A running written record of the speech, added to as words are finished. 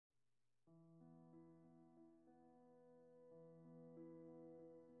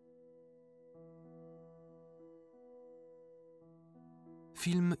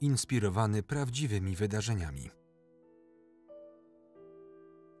Film inspirowany prawdziwymi wydarzeniami.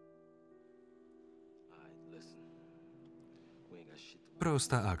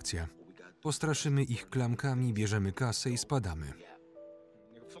 Prosta akcja. Postraszymy ich klamkami, bierzemy kasę i spadamy.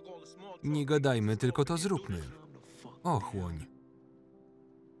 Nie gadajmy, tylko to zróbmy. Ochłoń.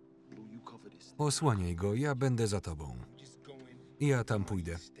 Osłaniaj go, ja będę za tobą. Ja tam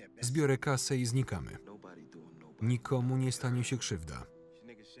pójdę. Zbiorę kasę i znikamy. Nikomu nie stanie się krzywda.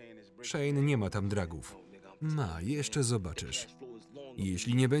 Shane nie ma tam dragów. Ma, jeszcze zobaczysz.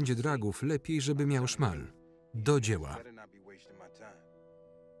 Jeśli nie będzie dragów, lepiej, żeby miał szmal. Do dzieła.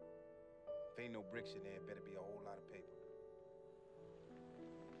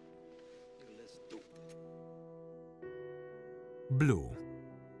 Blue.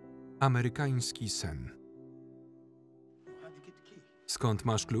 Amerykański sen. Skąd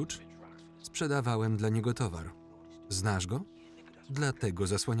masz klucz? Sprzedawałem dla niego towar. Znasz go? Dlatego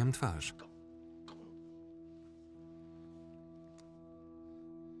zasłaniam twarz.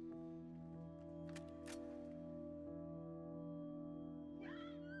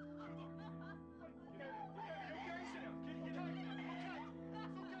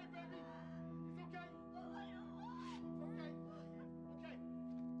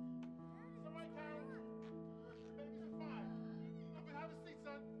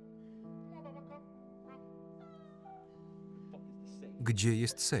 Gdzie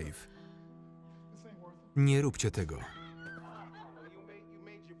jest safe? Nie róbcie tego.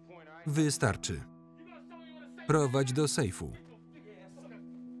 Wystarczy. Prowadź do sejfu.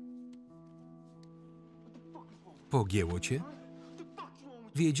 Pogięło cię?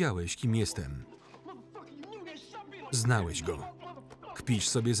 Wiedziałeś, kim jestem. Znałeś go. Kpisz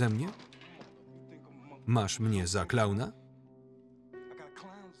sobie ze mnie? Masz mnie za klauna?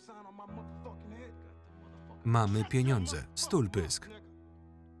 Mamy pieniądze. Stul pysk.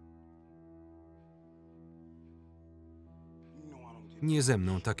 Nie ze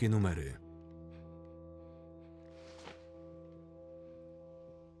mną takie numery.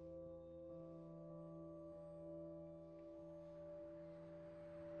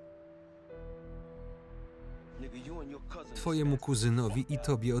 Twojemu kuzynowi i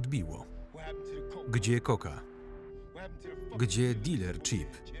tobie odbiło. Gdzie koka? Gdzie dealer chip?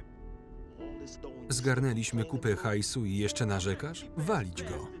 Zgarnęliśmy kupę hajsu i jeszcze narzekasz? Walić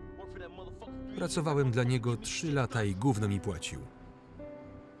go. Pracowałem dla niego 3 lata i gówno mi płacił.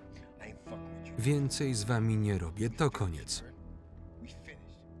 Więcej z wami nie robię, to koniec.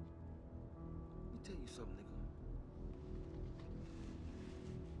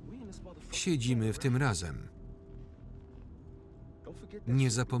 Siedzimy w tym razem.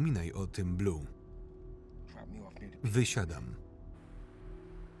 Nie zapominaj o tym, Blue. Wysiadam.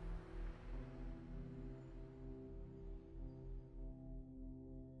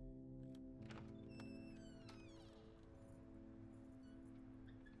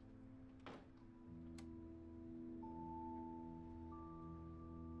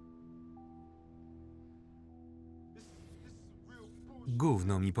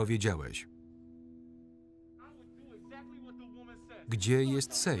 Gówno mi powiedziałeś. Gdzie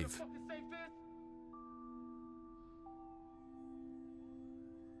jest safe?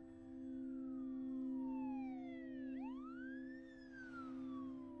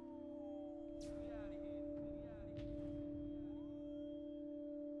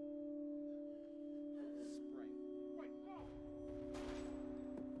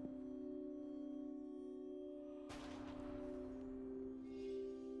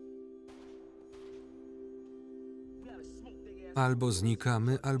 Albo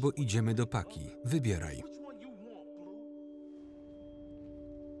znikamy, albo idziemy do paki. Wybieraj.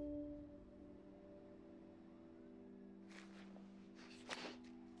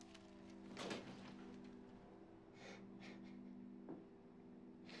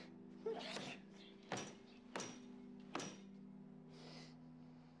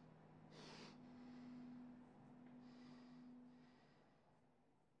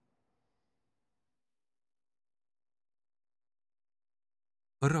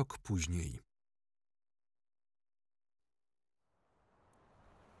 Rok później.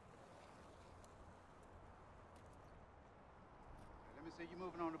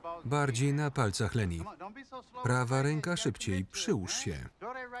 Bardziej na palcach, Lenny. Prawa ręka szybciej, przyłóż się.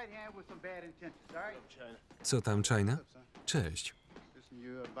 Co tam, China? Cześć.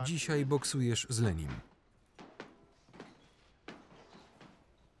 Dzisiaj boksujesz z Lenim.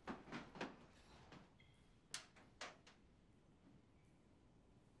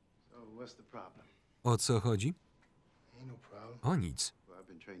 O co chodzi? O nic.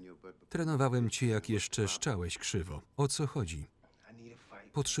 Trenowałem cię, jak jeszcze szczałeś krzywo. O co chodzi?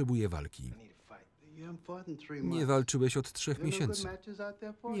 Potrzebuję walki. Nie walczyłeś od 3 miesięcy.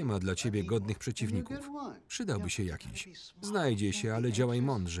 Nie ma dla ciebie godnych przeciwników. Przydałby się jakiś. Znajdzie się, ale działaj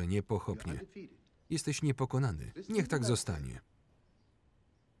mądrze, nie pochopnie. Jesteś niepokonany. Niech tak zostanie.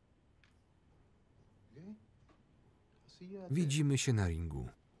 Widzimy się na ringu.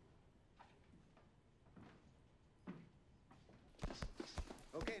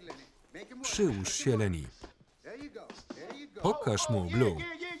 Przyłóż się, Lenny. Pokaż mu, Blue.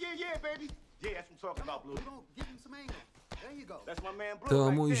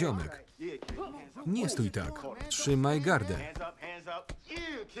 To mój ziomek. Nie stój tak. Trzymaj gardę.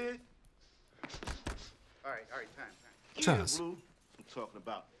 Czas.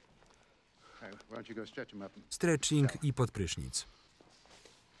 Stretching i podprysznic.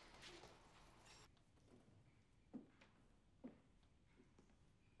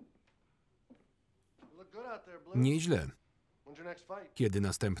 Nieźle. Kiedy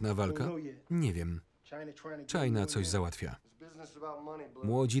następna walka? Nie wiem. China coś załatwia.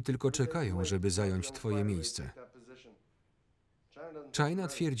 Młodzi tylko czekają, żeby zająć twoje miejsce. China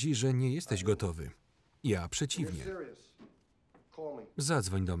twierdzi, że nie jesteś gotowy. Ja przeciwnie.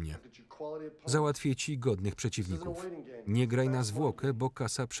 Zadzwoń do mnie. Załatwię ci godnych przeciwników. Nie graj na zwłokę, bo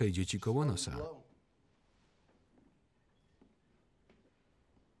kasa przejdzie ci koło nosa.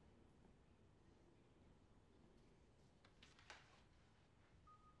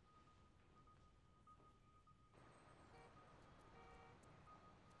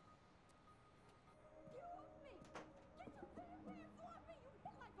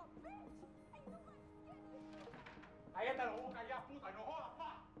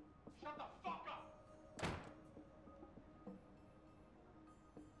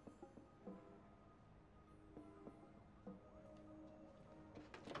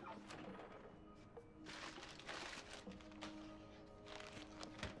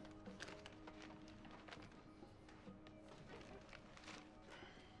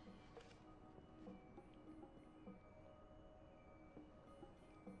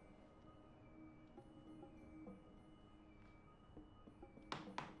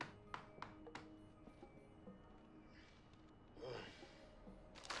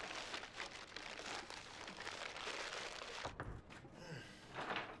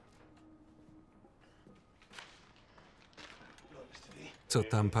 Co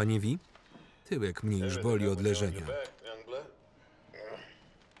tam, panie Wi? Tyłek mnie już boli od leżenia.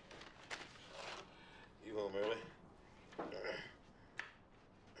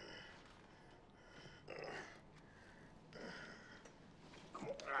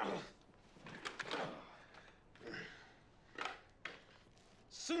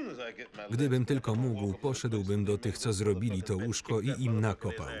 Gdybym tylko mógł, poszedłbym do tych, co zrobili to łóżko i im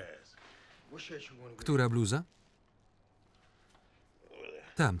nakopał. Która bluza?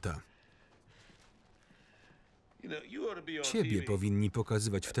 Tamta. Ciebie powinni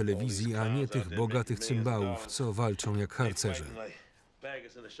pokazywać w telewizji, a nie tych bogatych cymbałów, co walczą jak harcerze.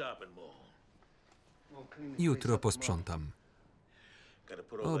 Jutro posprzątam.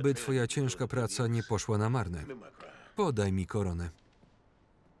 Oby twoja ciężka praca nie poszła na marne. Podaj mi koronę.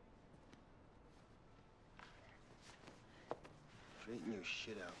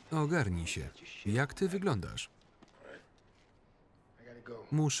 Ogarnij się. Jak ty wyglądasz?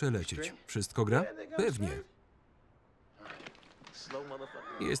 Muszę lecieć. Wszystko gra? Pewnie.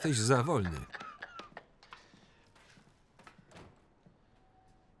 Jesteś za wolny.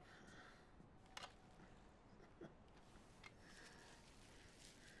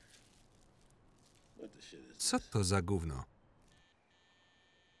 Co to za gówno?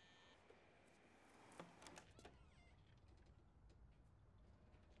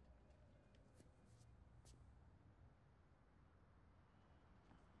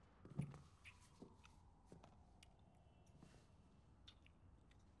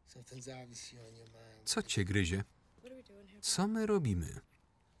 Co cię gryzie? Co my robimy?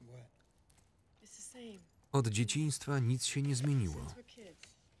 Od dzieciństwa nic się nie zmieniło.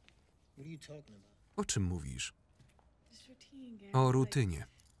 O czym mówisz? O rutynie.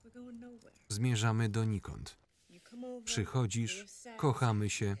 Zmierzamy donikąd. Przychodzisz, kochamy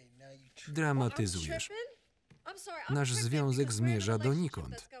się, dramatyzujesz. Nasz związek zmierza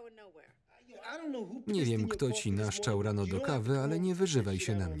donikąd. Nie wiem, kto ci naszczał rano do kawy, ale nie wyżywaj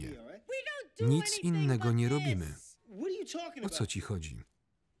się na mnie. Nic innego nie robimy. O co ci chodzi?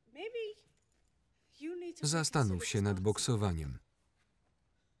 Zastanów się nad boksowaniem.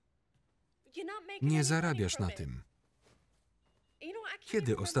 Nie zarabiasz na tym.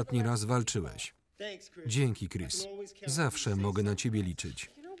 Kiedy ostatni raz walczyłeś? Dzięki, Chris. Zawsze mogę na ciebie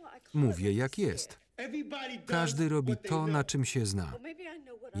liczyć. Mówię, jak jest. Każdy robi to, na czym się zna.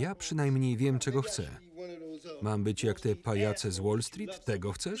 Ja przynajmniej wiem, czego chcę. Mam być jak te pajace z Wall Street?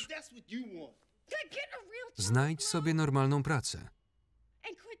 Tego chcesz? Znajdź sobie normalną pracę.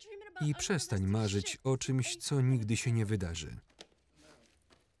 I przestań marzyć o czymś, co nigdy się nie wydarzy.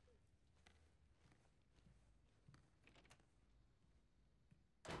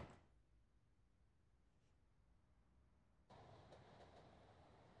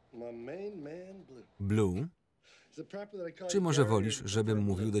 Blue? Czy może wolisz, żebym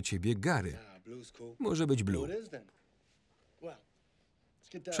mówił do ciebie Gary? Może być Blue.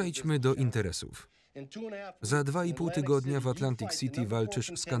 Przejdźmy do interesów. Za 2,5 tygodnia w Atlantic City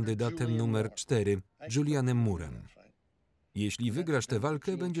walczysz z kandydatem numer 4, Julianem Moorem. Jeśli wygrasz tę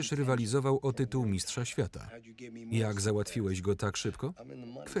walkę, będziesz rywalizował o tytuł mistrza świata. Jak załatwiłeś go tak szybko?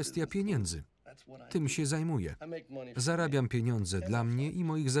 Kwestia pieniędzy. Tym się zajmuję. Zarabiam pieniądze dla mnie i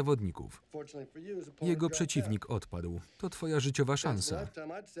moich zawodników. Jego przeciwnik odpadł. To twoja życiowa szansa.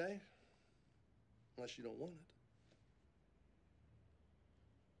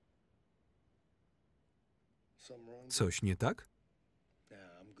 Coś nie tak?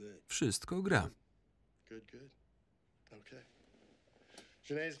 Wszystko gra.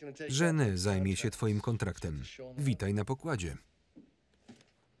 Żenę zajmie się twoim kontraktem. Witaj na pokładzie.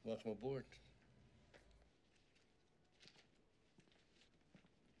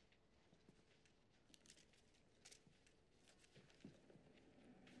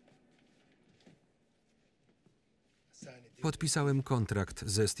 Podpisałem kontrakt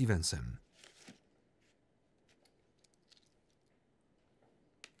ze Stevensem.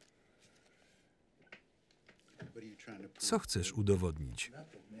 Co chcesz udowodnić?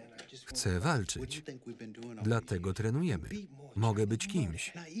 Chcę walczyć. Dlatego trenujemy. Mogę być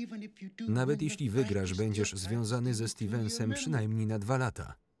kimś. Nawet jeśli wygrasz, będziesz związany ze Stevensem przynajmniej na 2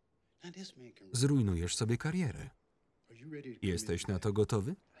 lata. Zrujnujesz sobie karierę. Jesteś na to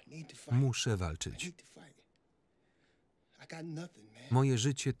gotowy? Muszę walczyć. Moje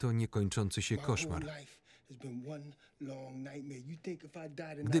życie to niekończący się koszmar.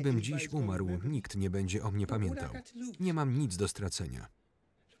 Gdybym dziś umarł, nikt nie będzie o mnie pamiętał. Nie mam nic do stracenia.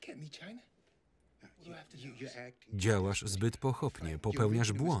 Działasz zbyt pochopnie,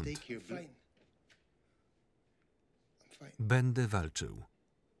 popełniasz błąd. Będę walczył.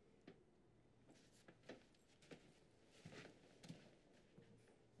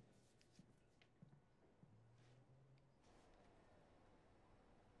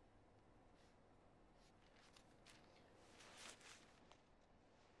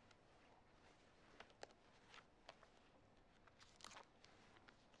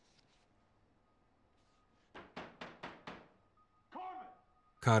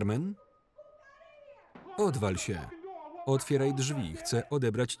 Carmen? Odwal się. Otwieraj drzwi, chcę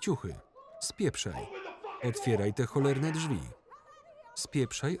odebrać ciuchy. Spieprzaj. Otwieraj te cholerne drzwi.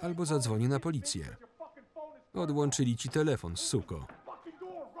 Spieprzaj albo zadzwonię na policję. Odłączyli ci telefon, suko.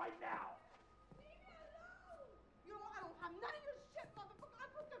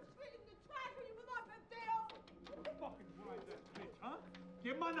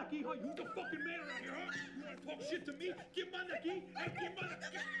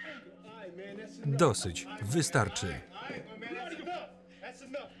 Dosyć, wystarczy.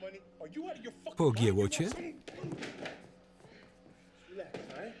 Pogięło cię?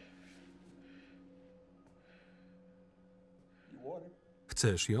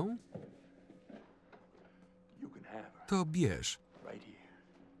 Chcesz ją? To bierz.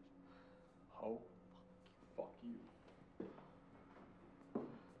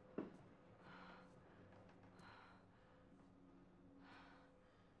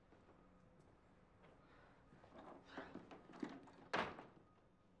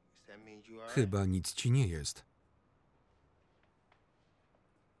 Chyba nic ci nie jest.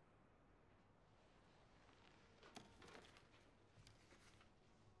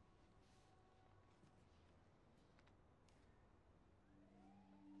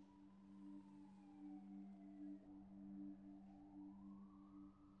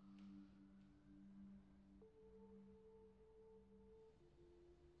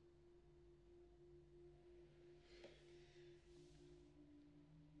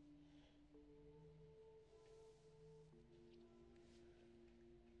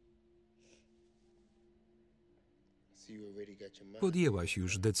 Podjęłaś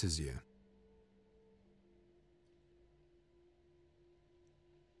już decyzję.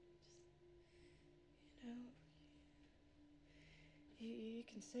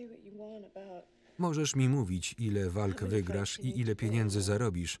 Możesz mi mówić, ile walk wygrasz i ile pieniędzy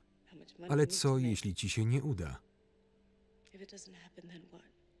zarobisz, ale co, jeśli ci się nie uda?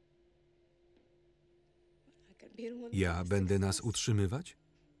 Ja będę nas utrzymywać?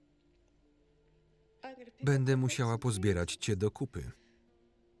 Będę musiała pozbierać cię do kupy.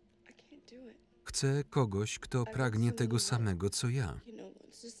 Chcę kogoś, kto pragnie tego samego, co ja.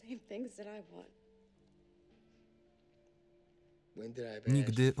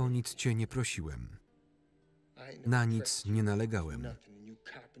 Nigdy o nic cię nie prosiłem. Na nic nie nalegałem.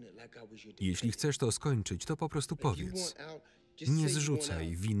 Jeśli chcesz to skończyć, to po prostu powiedz. Nie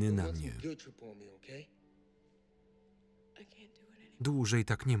zrzucaj winy na mnie. Dłużej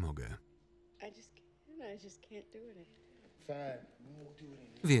tak nie mogę.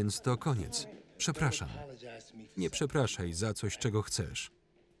 Więc to koniec. Przepraszam. Nie przepraszaj za coś, czego chcesz.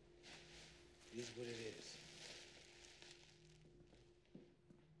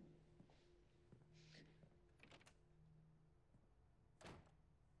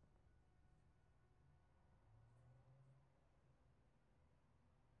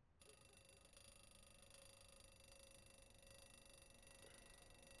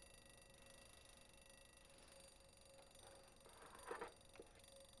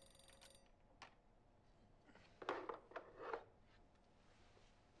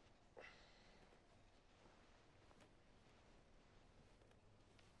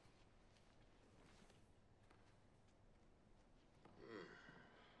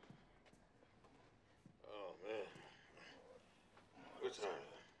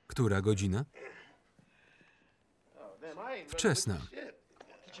 Która godzina? Wczesna.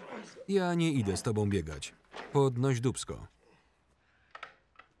 Ja nie idę z tobą biegać. Podnoś dupsko.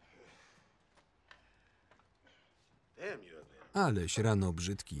 Aleś rano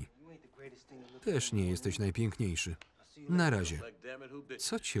brzydki. Też nie jesteś najpiękniejszy. Na razie.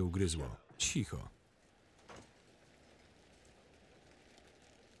 Co cię ugryzło? Cicho.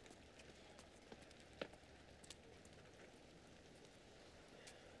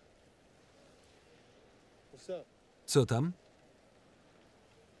 Co tam?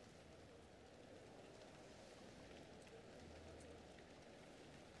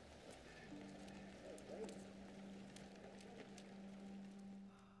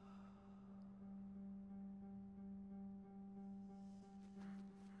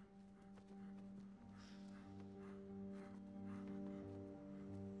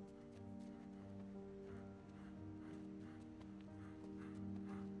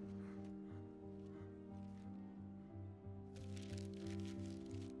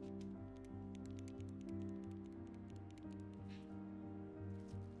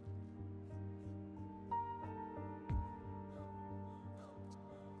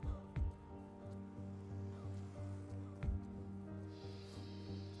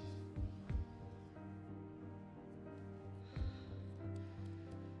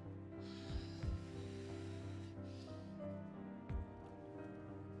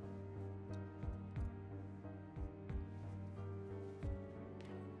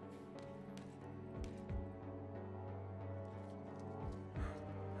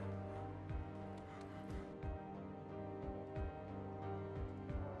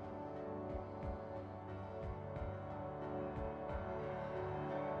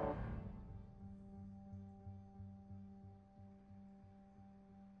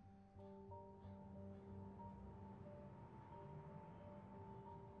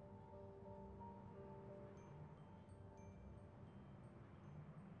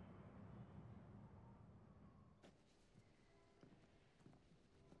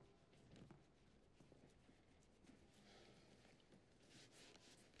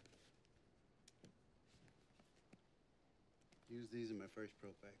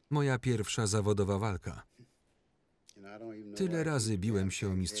 Moja pierwsza zawodowa walka. Tyle razy biłem się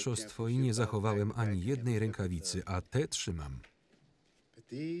o mistrzostwo i nie zachowałem ani jednej rękawicy, a te trzymam.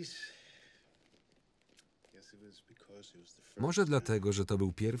 Może dlatego, że to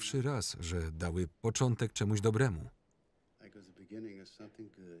był pierwszy raz, że dały początek czemuś dobremu.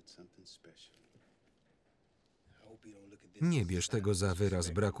 Nie bierz tego za wyraz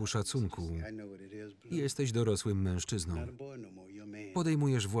braku szacunku. Jesteś dorosłym mężczyzną.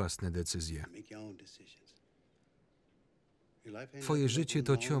 Podejmujesz własne decyzje. Twoje życie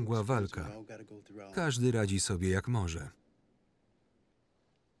to ciągła walka. Każdy radzi sobie jak może.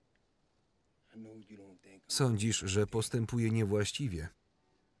 Sądzisz, że postępuje niewłaściwie,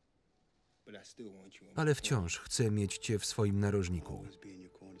 ale wciąż chcę mieć cię w swoim narożniku.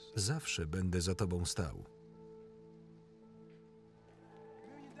 Zawsze będę za tobą stał.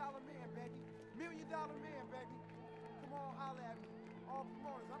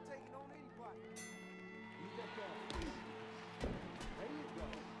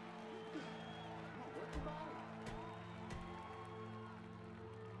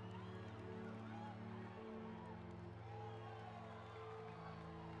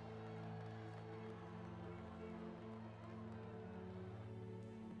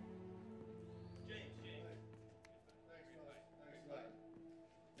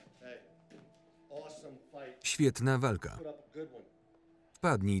 Świetna walka.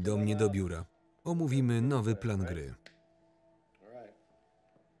 Wpadnij do mnie do biura. Omówimy nowy plan gry.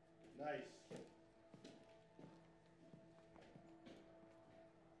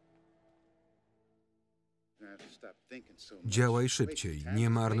 Działaj szybciej, nie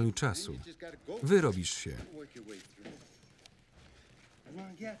marnuj czasu. Wyrobisz się.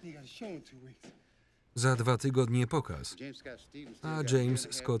 Za 2 tygodnie pokaz. A James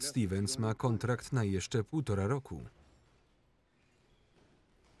Scott Stevens ma kontrakt na jeszcze 1,5 roku.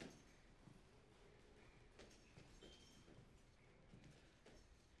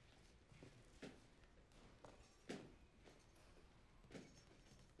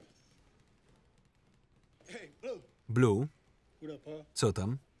 Blue? Co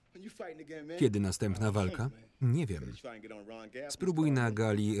tam? Kiedy następna walka? Nie wiem. Spróbuj na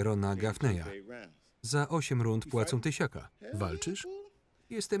gali Rona Gaffneya. Za 8 rund płacą 1000. Walczysz?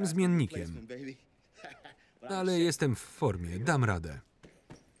 Jestem zmiennikiem. Ale jestem w formie, dam radę.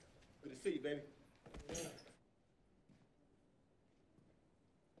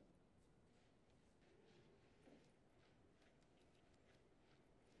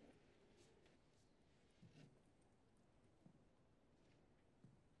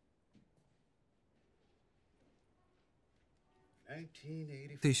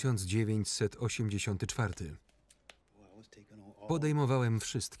 $1984. 1984. Podejmowałem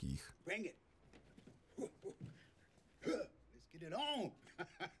wszystkich.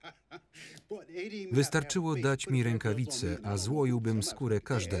 Wystarczyło dać mi rękawice, a złoiłbym skórę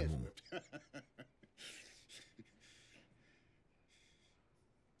każdemu.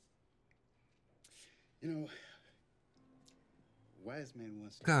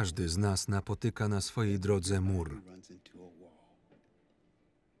 Każdy z nas napotyka na swojej drodze mur.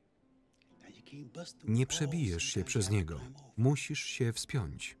 Nie przebijesz się przez niego. Musisz się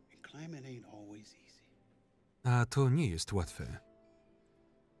wspiąć. A to nie jest łatwe.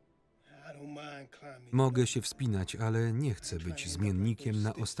 Mogę się wspinać, ale nie chcę być zmiennikiem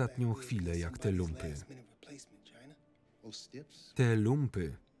na ostatnią chwilę jak te lumpy. Te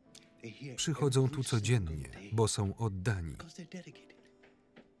lumpy przychodzą tu codziennie, bo są oddani.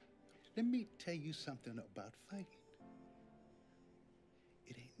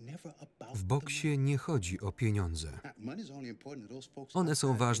 W boksie nie chodzi o pieniądze. One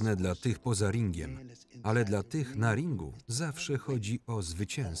są ważne dla tych poza ringiem, ale dla tych na ringu zawsze chodzi o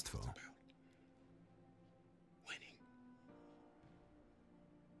zwycięstwo.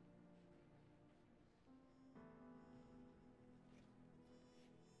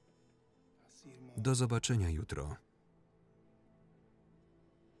 Do zobaczenia jutro.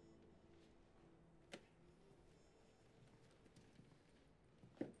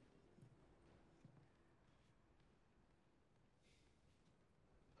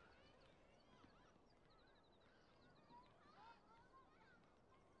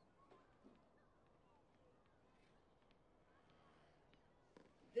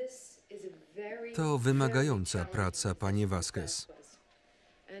 To wymagająca praca, panie Vasquez.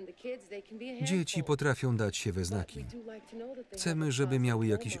 Dzieci potrafią dać się we znaki. Chcemy, żeby miały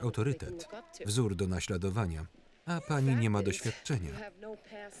jakiś autorytet, wzór do naśladowania, a pani nie ma doświadczenia.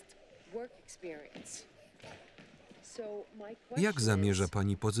 Jak zamierza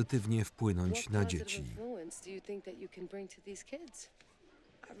pani pozytywnie wpłynąć na dzieci?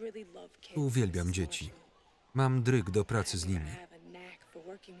 Uwielbiam dzieci. Mam dryg do pracy z nimi.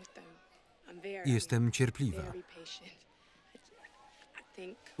 Jestem cierpliwa.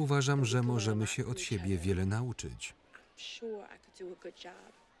 Uważam, że możemy się od siebie wiele nauczyć.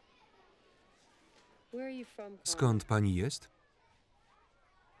 Skąd pani jest?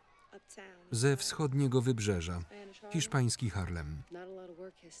 Ze wschodniego wybrzeża, hiszpański Harlem.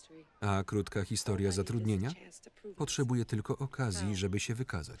 A krótka historia zatrudnienia? Potrzebuję tylko okazji, żeby się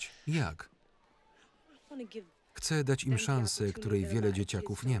wykazać. Jak? Chcę dać im szansę, której wiele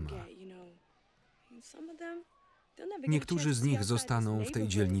dzieciaków nie ma. Niektórzy z nich zostaną w tej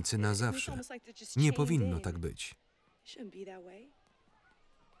dzielnicy na zawsze. Nie powinno tak być.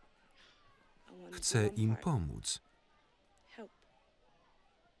 Chcę im pomóc.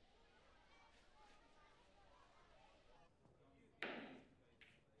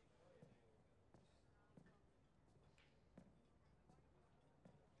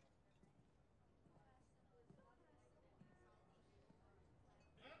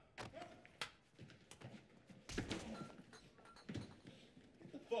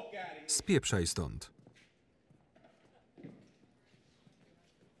 Spieprzaj stąd.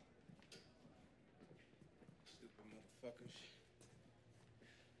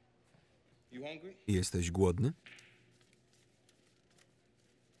 Jesteś głodny?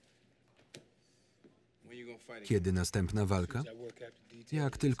 Kiedy następna walka?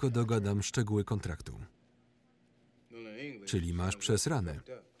 Jak tylko dogadam szczegóły kontraktu. Czyli masz przesrane.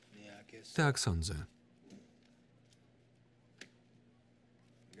 Tak sądzę.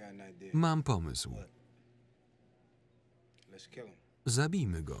 Mam pomysł.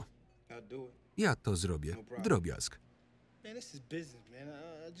 Zabijmy go. Ja to zrobię. Drobiazg.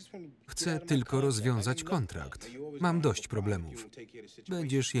 Chcę tylko rozwiązać kontrakt. Mam dość problemów.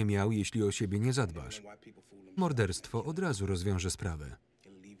 Będziesz je miał, jeśli o siebie nie zadbasz. Morderstwo od razu rozwiąże sprawę.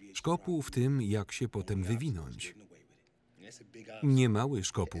 Szkopuł w tym, jak się potem wywinąć. Nie mały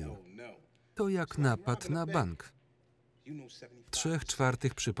szkopuł. To jak napad na bank. W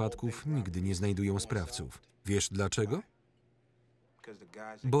 3/4 przypadków nigdy nie znajdują sprawców. Wiesz dlaczego?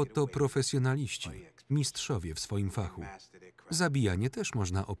 Bo to profesjonaliści, mistrzowie w swoim fachu. Zabijanie też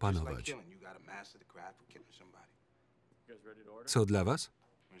można opanować. Co dla was?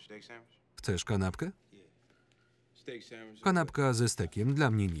 Chcesz kanapkę? Kanapka ze stekiem,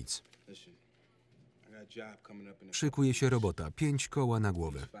 dla mnie nic. Szykuje się robota, 5 koła na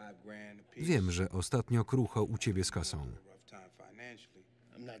głowę. Wiem, że ostatnio krucho u ciebie z kasą.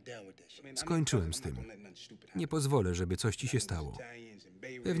 Skończyłem z tym. Nie pozwolę, żeby coś ci się stało.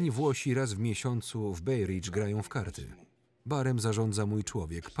 Pewni Włosi raz w miesiącu w Bay Ridge grają w karty. Barem zarządza mój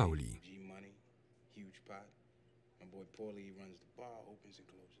człowiek, Pauli.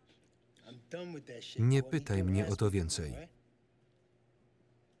 Nie pytaj mnie o to więcej.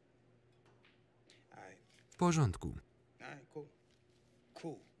 W porządku.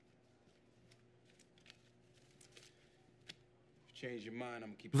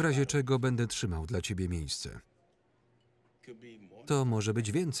 W razie czego będę trzymał dla ciebie miejsce. To może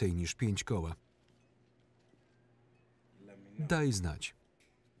być więcej niż 5 koła. Daj znać.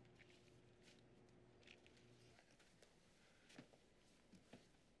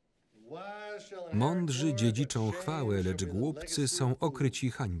 Mądrzy dziedziczą chwałę, lecz głupcy są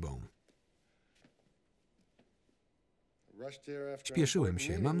okryci hańbą. Śpieszyłem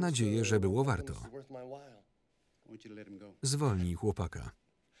się. Mam nadzieję, że było warto. Zwolnij chłopaka.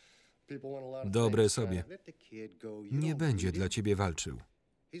 Dobre sobie. Nie będzie dla ciebie walczył.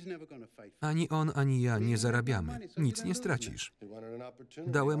 Ani on, ani ja nie zarabiamy. Nic nie stracisz.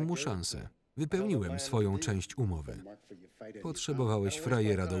 Dałem mu szansę. Wypełniłem swoją część umowy. Potrzebowałeś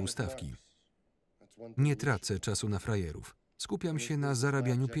frajera do ustawki. Nie tracę czasu na frajerów. Skupiam się na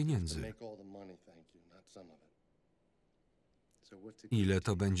zarabianiu pieniędzy. Ile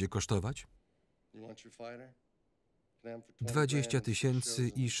to będzie kosztować? 20 000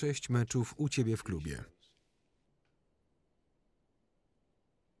 i 6 meczów u ciebie w klubie.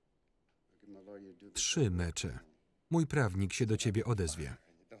 3 mecze. Mój prawnik się do ciebie odezwie.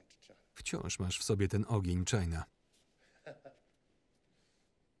 Wciąż masz w sobie ten ogień, China.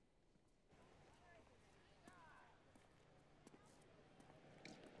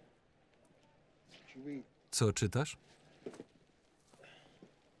 Co czytasz?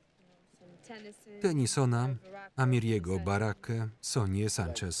 Tennysona, Amiriego Barackę, Sonię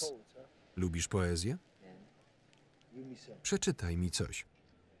Sanchez. Lubisz poezję? Przeczytaj mi coś.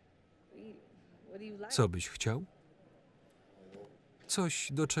 Co byś chciał?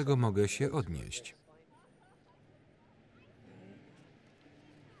 Coś, do czego mogę się odnieść.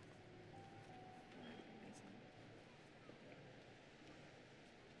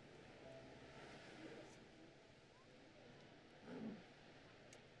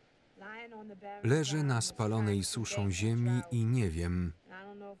 Leżę na spalonej suszą ziemi i nie wiem,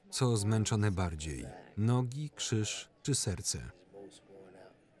 co zmęczone bardziej, nogi, krzyż czy serce.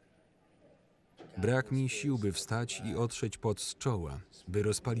 Brak mi sił, by wstać i otrzeć pot z czoła, by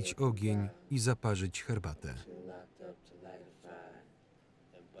rozpalić ogień i zaparzyć herbatę.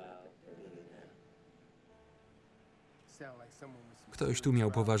 Ktoś tu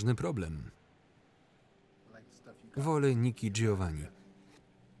miał poważny problem. Wolę Niki Giovanni.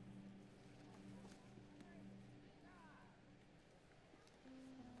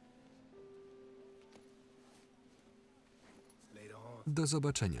 Do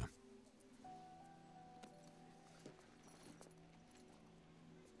zobaczenia.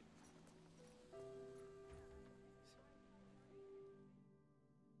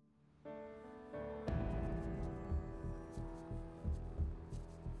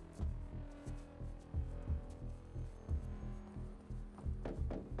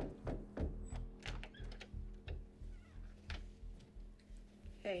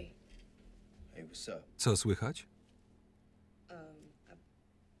 Co słychać?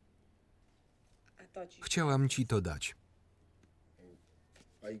 Chciałam ci to dać.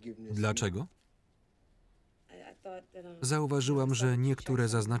 Dlaczego? Zauważyłam, że niektóre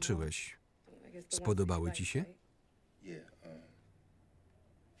zaznaczyłeś. Spodobały ci się?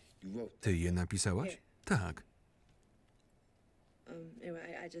 Ty je napisałaś? Tak.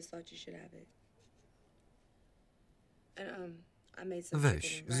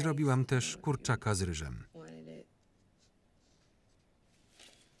 Weź, zrobiłam też kurczaka z ryżem.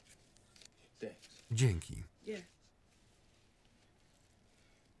 Dzięki.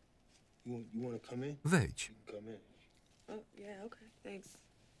 Wejdź.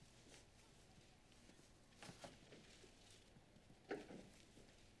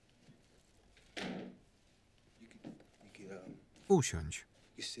 Usiądź.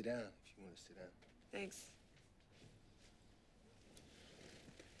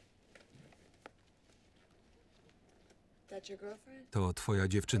 To twoja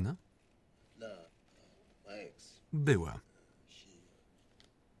dziewczyna? Była.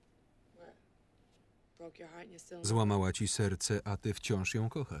 Złamała ci serce, a ty wciąż ją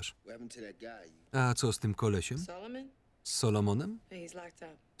kochasz. A co z tym kolesiem? Z Solomonem?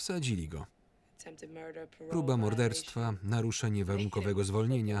 Wsadzili go. Próba morderstwa, naruszenie warunkowego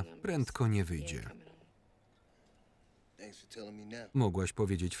zwolnienia, prędko nie wyjdzie. Mogłaś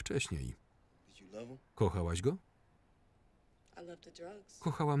powiedzieć wcześniej. Kochałaś go?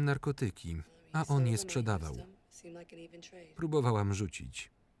 Kochałam narkotyki, a on je sprzedawał. Próbowałam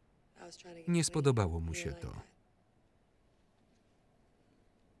rzucić. Nie spodobało mu się to.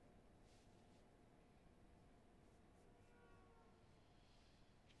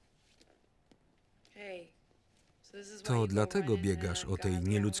 To dlatego biegasz o tej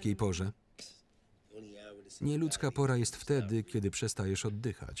nieludzkiej porze? Nieludzka pora jest wtedy, kiedy przestajesz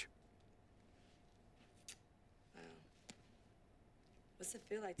oddychać.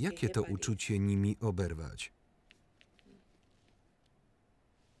 Jakie to uczucie nimi oberwać?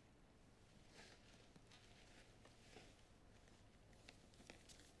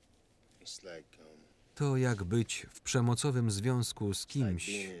 To jak być w przemocowym związku z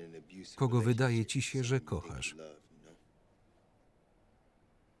kimś, kogo wydaje ci się, że kochasz.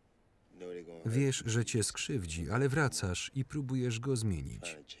 Wiesz, że cię skrzywdzi, ale wracasz i próbujesz go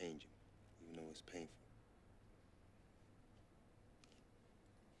zmienić.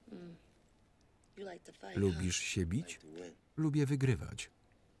 Lubisz się bić? Lubię wygrywać.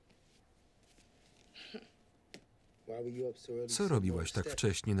 Co robiłaś tak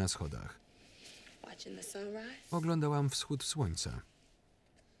wcześnie na schodach? Oglądałam wschód słońca.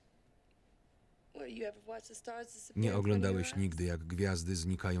 Nie oglądałeś nigdy, jak gwiazdy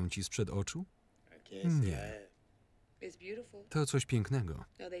znikają ci sprzed oczu? Nie. To coś pięknego.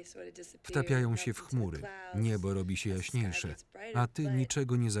 Wtapiają się w chmury, niebo robi się jaśniejsze, a ty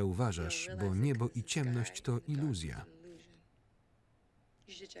niczego nie zauważasz, bo niebo i ciemność to iluzja.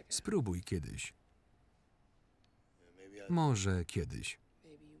 Spróbuj kiedyś. Może kiedyś.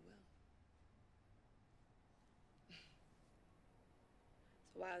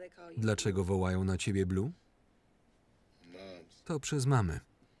 Dlaczego wołają na ciebie Blue? To przez mamę.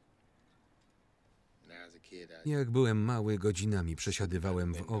 Jak byłem mały, godzinami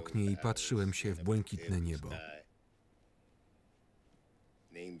przesiadywałem w oknie i patrzyłem się w błękitne niebo.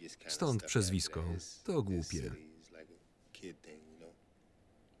 Stąd przezwisko. To głupie.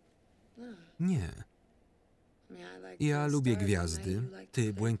 Nie. Ja lubię gwiazdy,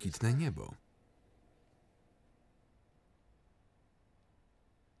 ty błękitne niebo.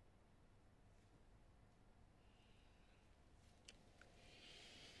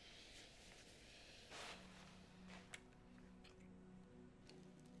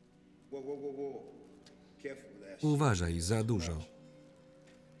 Uważaj, za dużo.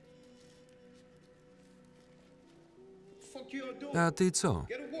 A ty co?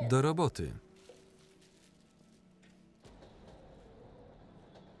 Do roboty.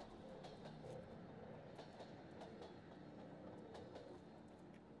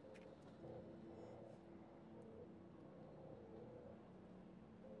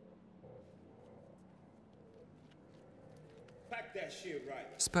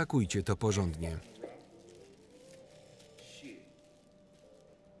 Spakujcie to porządnie.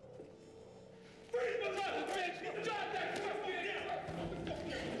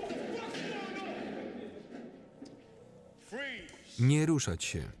 Nie ruszać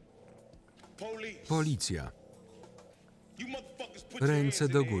się. Policja. Ręce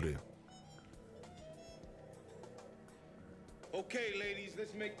do góry.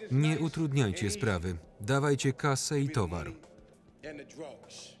 Nie utrudniajcie sprawy. Dawajcie kasę i towar.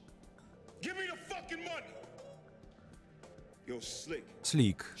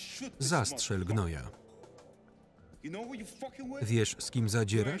 Slick, zastrzel gnoja. Wiesz, z kim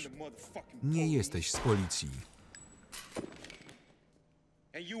zadzierasz? Nie jesteś z policji.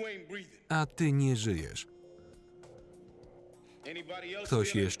 a ty nie żyjesz.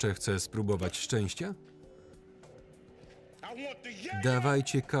 Ktoś jeszcze chce spróbować szczęścia?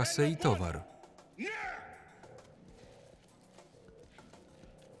 Dawajcie kasę i towar.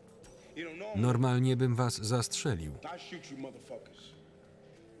 Normalnie bym was zastrzelił.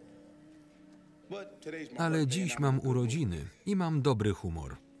 Ale dziś mam urodziny i mam dobry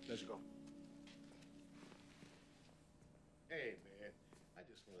humor.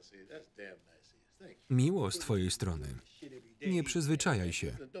 Miło z twojej strony. Nie przyzwyczajaj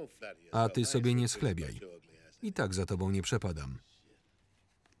się. A ty sobie nie schlebiaj. I tak za tobą nie przepadam.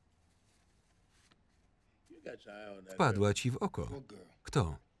 Wpadła ci w oko.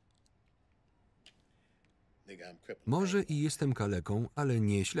 Kto? Może i jestem kaleką, ale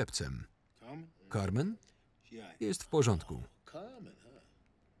nie ślepcem. Carmen? Jest w porządku.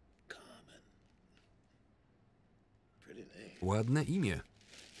 Ładne imię.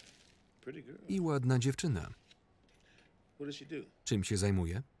 I ładna dziewczyna. Czym się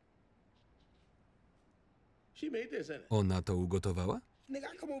zajmuje? Ona to ugotowała?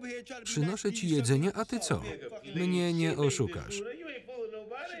 Przynoszę ci jedzenie, a ty co? Mnie nie oszukasz.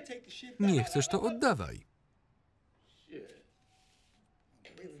 Nie chcesz, to oddawaj.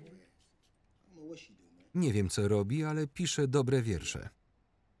 Nie wiem, co robi, ale pisze dobre wiersze.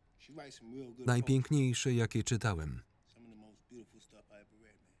 Najpiękniejsze, jakie czytałem.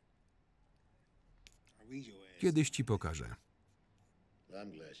 Kiedyś ci pokażę.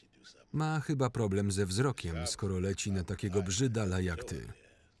 Ma chyba problem ze wzrokiem, skoro leci na takiego brzydala jak ty.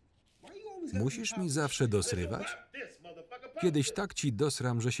 Musisz mi zawsze dosrywać? Kiedyś tak ci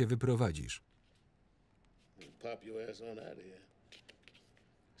dosram, że się wyprowadzisz.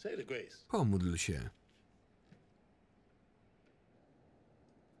 Pomódl się.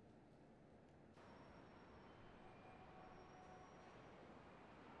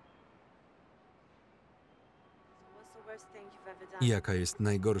 Jaka jest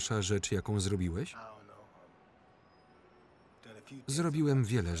najgorsza rzecz, jaką zrobiłeś? Zrobiłem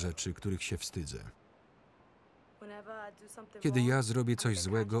wiele rzeczy, których się wstydzę. Kiedy ja zrobię coś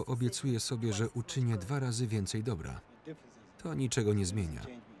złego, obiecuję sobie, że uczynię 2 razy więcej dobra. To niczego nie zmienia.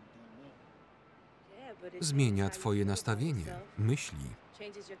 Zmienia twoje nastawienie, myśli.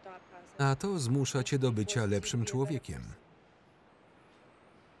 A to zmusza cię do bycia lepszym człowiekiem.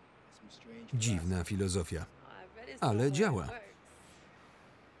 Dziwna filozofia. Ale działa.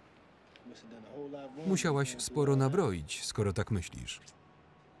 Musiałaś sporo nabroić, skoro tak myślisz.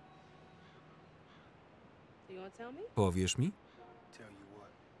 Powiesz mi?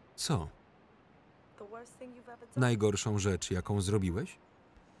 Co? Najgorszą rzecz, jaką zrobiłeś?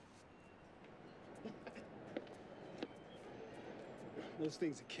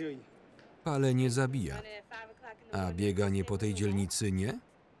 Palenie zabija. A bieganie po tej dzielnicy nie?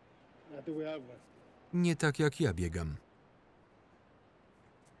 Nie tak jak ja biegam.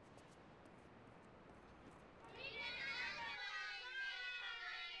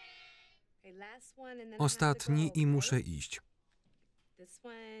 Ostatni i muszę iść.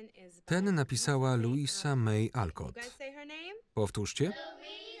 Ten napisała Louisa May Alcott. Powtórzcie.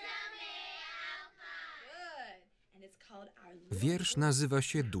 Wiersz nazywa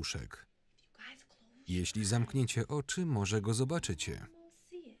się Duszek. Jeśli zamkniecie oczy, może go zobaczycie.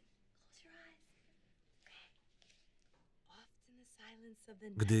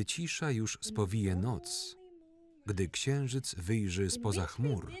 Gdy cisza już spowije noc, gdy księżyc wyjrzy spoza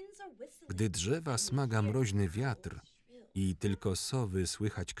chmur, gdy drzewa smaga mroźny wiatr i tylko sowy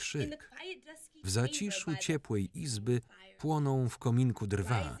słychać krzyk, w zaciszu ciepłej izby płoną w kominku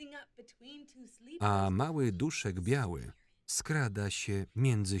drwa, a mały duszek biały skrada się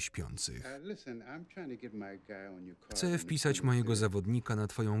między śpiących. Chcę wpisać mojego zawodnika na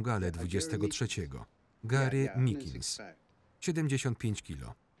twoją galę 23. Gary Meekins. 75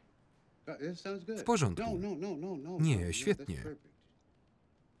 kilo. W porządku. Nie, świetnie.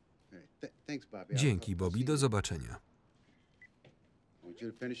 Dzięki, Bobby. Do zobaczenia.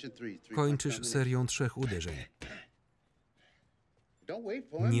 Kończysz serią 3 uderzeń.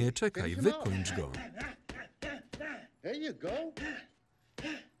 Nie czekaj, wykończ go.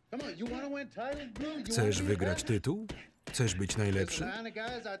 Chcesz wygrać tytuł? Chcesz być najlepszy?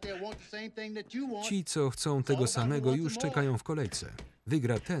 Ci, co chcą tego samego, już czekają w kolejce.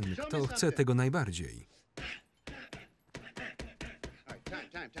 Wygra ten, kto chce tego najbardziej.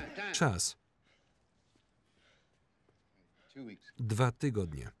 Czas. 2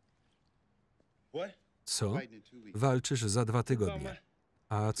 tygodnie. Co? Walczysz za 2 tygodnie.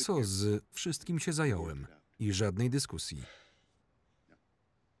 A co z wszystkim się zająłem? I żadnej dyskusji.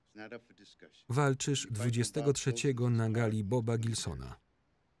 Walczysz 23 na gali Boba Gilsona.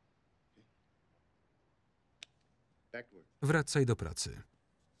 Wracaj do pracy.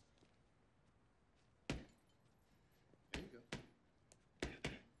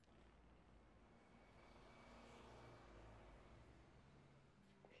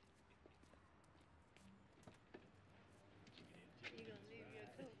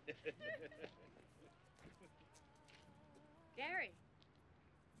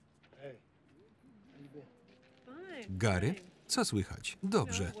 Gary? Co słychać?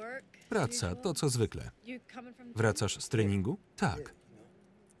 Dobrze. Praca, to co zwykle. Wracasz z treningu? Tak.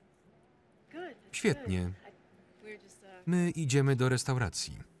 Świetnie. My idziemy do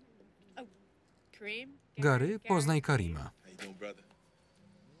restauracji. Gary, poznaj Karima.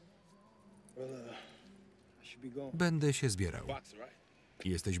 Będę się zbierał.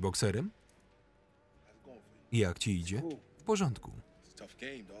 Jesteś bokserem? Jak ci idzie? W porządku.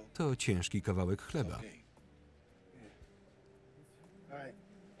 To ciężki kawałek chleba.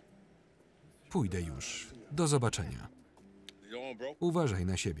 Pójdę już. Do zobaczenia. Uważaj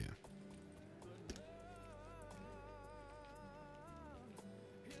na siebie.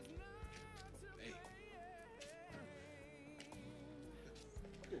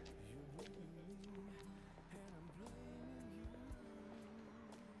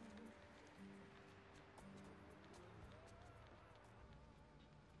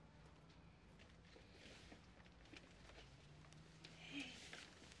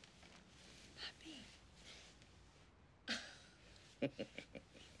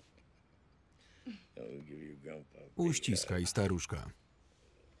 Uściskaj, staruszka.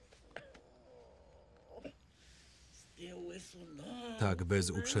 Tak bez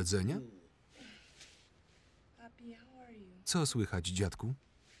uprzedzenia? Co słychać, dziadku?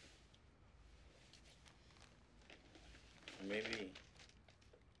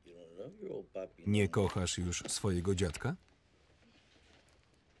 Nie kochasz już swojego dziadka?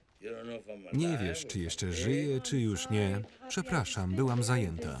 Nie wiesz, czy jeszcze żyje, czy już nie. Przepraszam, byłam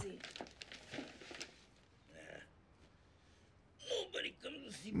zajęta.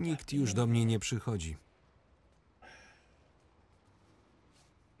 Nikt już do mnie nie przychodzi.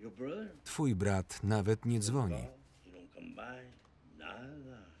 Twój brat nawet nie dzwoni.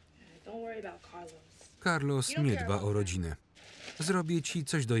 Carlos nie dba o rodzinę. Zrobię ci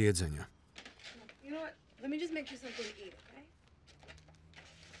coś do jedzenia.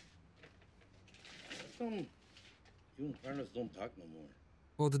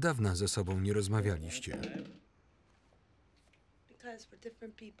 Od dawna ze sobą nie rozmawialiście.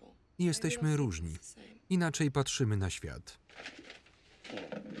 Jesteśmy różni. Inaczej patrzymy na świat.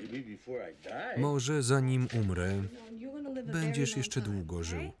 Może zanim umrę, będziesz jeszcze długo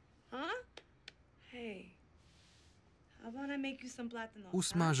żył.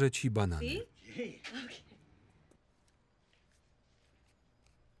 Usmażę ci banany.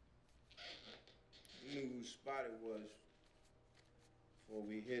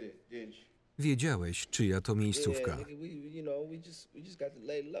 Wiedziałeś, czyja to miejscówka.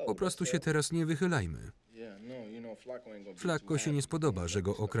 Po prostu się teraz nie wychylajmy. Flakko się nie spodoba, że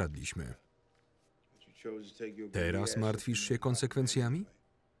go okradliśmy. Teraz martwisz się konsekwencjami?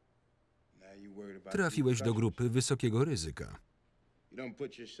 Trafiłeś do grupy wysokiego ryzyka.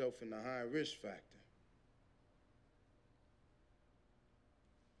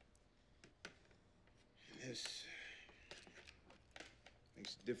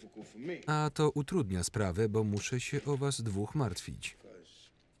 A to utrudnia sprawę, bo muszę się o was dwóch martwić.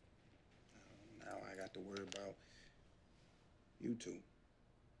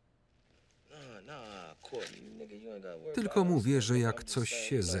 Tylko mówię, że jak coś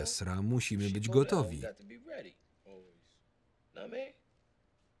się zesra, musimy być gotowi.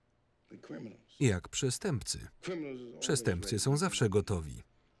 Jak przestępcy. Przestępcy są zawsze gotowi.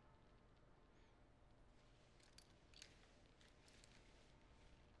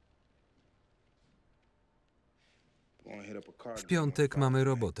 W piątek mamy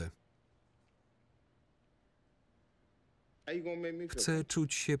robotę. Chcę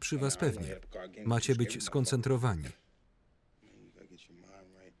czuć się przy was pewnie. Macie być skoncentrowani.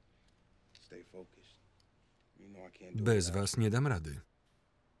 Bez was nie dam rady.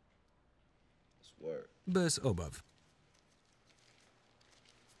 Bez obaw.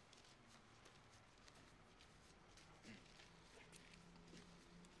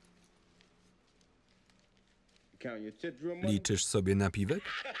 Liczysz sobie napiwek?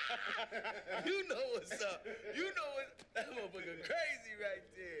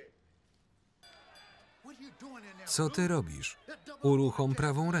 Co ty robisz? Uruchom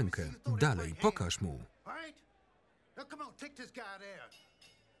prawą rękę. Dalej, pokaż mu.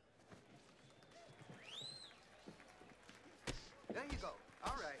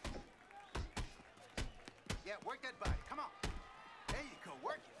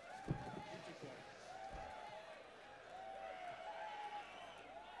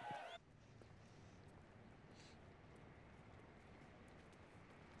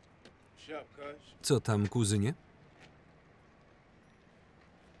 Co tam, kuzynie?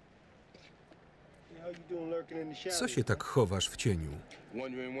 Co się tak chowasz w cieniu?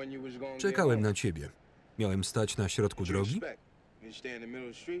 Czekałem na ciebie. Miałem stać na środku drogi?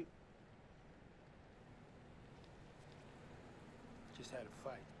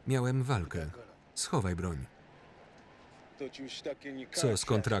 Miałem walkę. Schowaj broń. Co z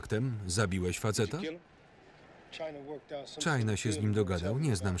kontraktem? Zabiłeś faceta? China się z nim dogadał,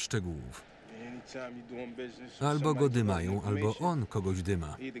 nie znam szczegółów. Albo go dymają, albo on kogoś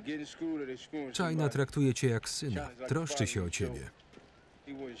dyma. China traktuje cię jak syna, troszczy się o ciebie.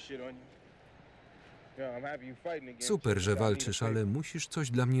 Super, że walczysz, ale musisz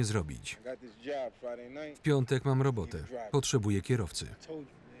coś dla mnie zrobić. W piątek mam robotę. Potrzebuję kierowcy.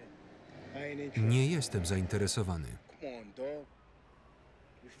 Nie jestem zainteresowany.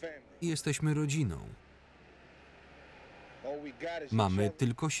 Jesteśmy rodziną. Mamy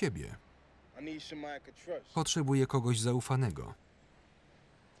tylko siebie. Potrzebuję kogoś zaufanego.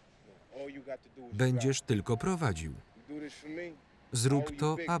 Będziesz tylko prowadził. Zrób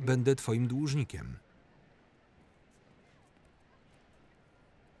to, a będę twoim dłużnikiem.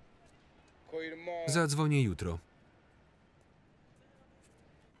 Zadzwonię jutro.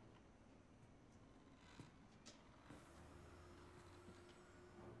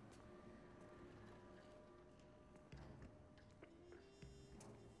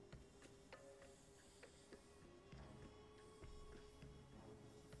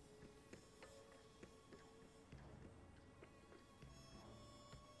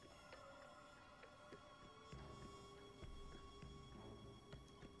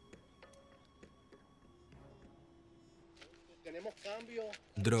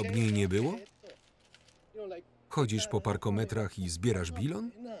 Drobniej nie było? Chodzisz po parkometrach i zbierasz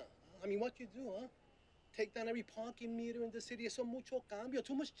bilon?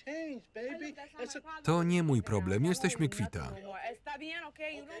 To nie mój problem, jesteśmy kwita.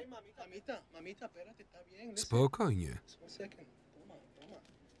 Spokojnie.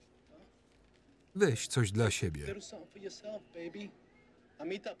 Weź coś dla siebie.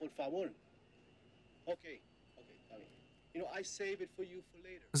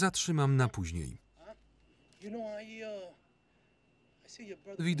 Zatrzymam na później.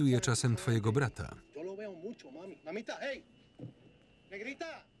 Widuję czasem twojego brata.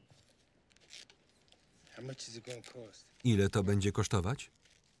 Ile to będzie kosztować?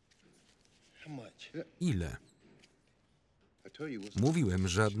 Ile? Mówiłem,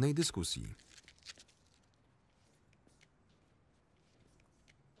 żadnej dyskusji.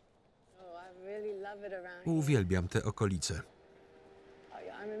 Uwielbiam te okolice.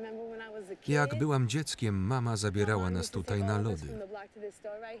 Jak byłam dzieckiem, mama zabierała nas tutaj na lody.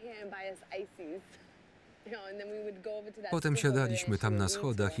 Potem siadaliśmy tam na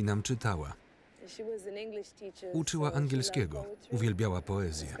schodach i nam czytała. Uczyła angielskiego, uwielbiała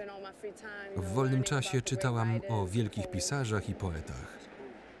poezję. W wolnym czasie czytałam o wielkich pisarzach i poetach.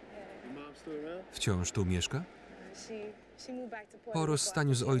 Wciąż tu mieszka? Po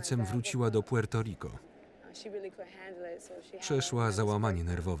rozstaniu z ojcem wróciła do Puerto Rico. Przeszła załamanie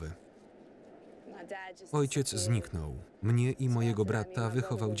nerwowe. Ojciec zniknął. Mnie i mojego brata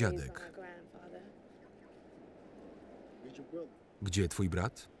wychował dziadek. Gdzie twój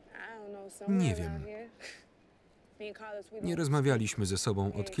brat? Nie wiem. Nie rozmawialiśmy ze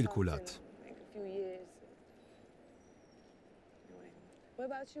sobą od kilku lat.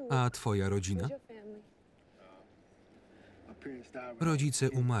 A twoja rodzina?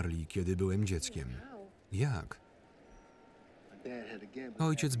 Rodzice umarli, kiedy byłem dzieckiem. Jak?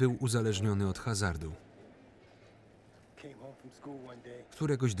 Ojciec był uzależniony od hazardu.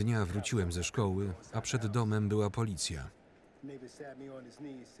 Któregoś dnia wróciłem ze szkoły, a przed domem była policja.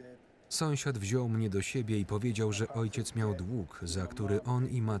 Sąsiad wziął mnie do siebie i powiedział, że ojciec miał dług, za który on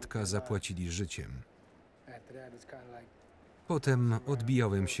i matka zapłacili życiem. Potem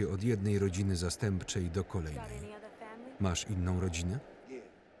odbijałem się od jednej rodziny zastępczej do kolejnej. Masz inną rodzinę?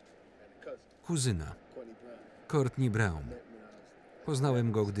 Kuzyna. Courtney Brown.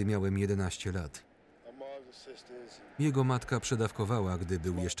 Poznałem go, gdy miałem 11 lat. Jego matka przedawkowała, gdy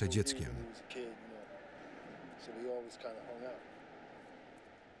był jeszcze dzieckiem.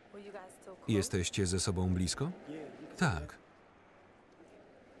 Jesteście ze sobą blisko? Tak.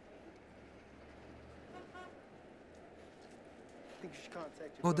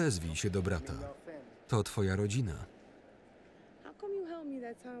 Odezwij się do brata. To twoja rodzina.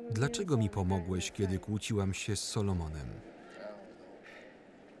 Dlaczego mi pomogłeś, kiedy kłóciłam się z Solomonem?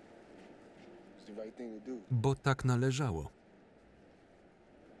 Bo tak należało.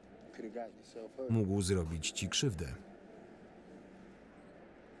 Mógł zrobić ci krzywdę.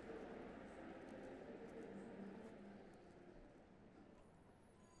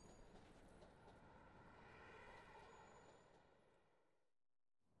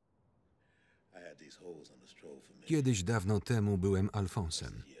 Kiedyś dawno temu byłem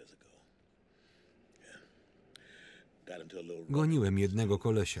Alfonsem. Goniłem jednego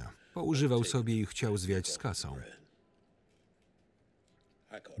kolesia. Poużywał sobie i chciał zwiać z kasą.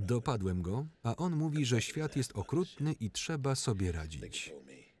 Dopadłem go, a on mówi, że świat jest okrutny i trzeba sobie radzić.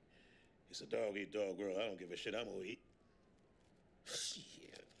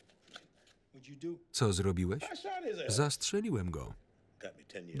 Co zrobiłeś? Zastrzeliłem go.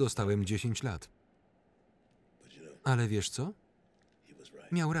 Dostałem 10 lat. Ale wiesz co?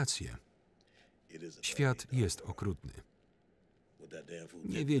 Miał rację. Świat jest okrutny.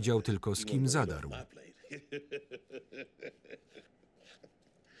 Nie wiedział tylko, z kim zadarł.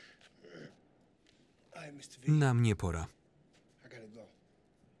 Na mnie pora.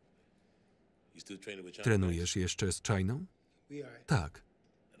 Trenujesz jeszcze z Chainą? Tak.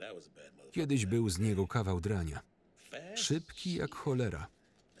 Kiedyś był z niego kawał drania. Szybki jak cholera.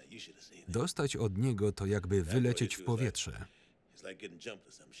 Dostać od niego to jakby wylecieć w powietrze.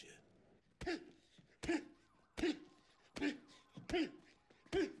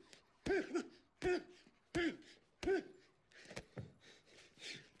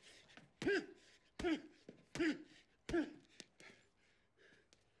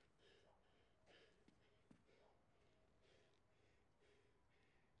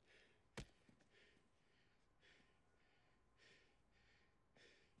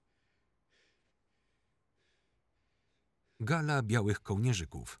 Gala białych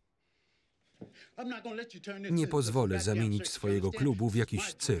kołnierzyków. Nie pozwolę zamienić swojego klubu w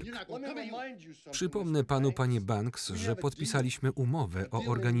jakiś cyrk. Przypomnę panu, panie Banks, że podpisaliśmy umowę o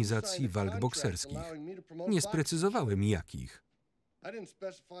organizacji walk bokserskich. Nie sprecyzowałem jakich.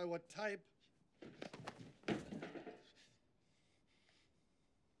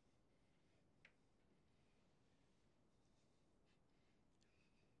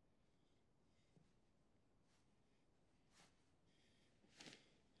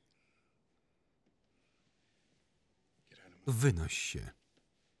 Wynoś się.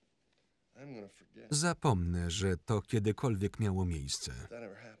 Zapomnę, że to kiedykolwiek miało miejsce.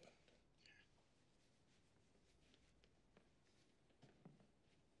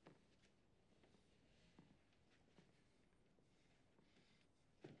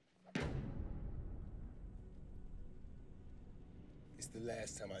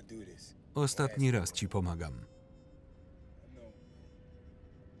 Ostatni raz ci pomagam.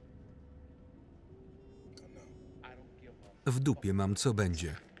 W dupie mam, co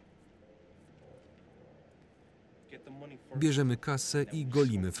będzie. Bierzemy kasę i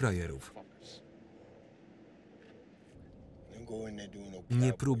golimy frajerów.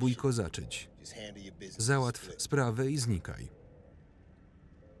 Nie próbuj kozaczyć. Załatw sprawę i znikaj.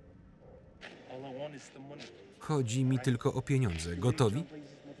 Chodzi mi tylko o pieniądze. Gotowi?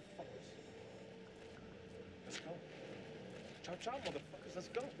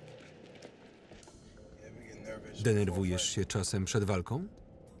 Denerwujesz się czasem przed walką?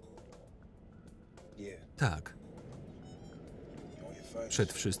 Tak.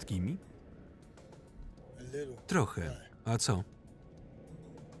 Przed wszystkimi? Trochę. A co?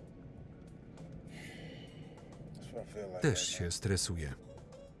 Też się stresuję.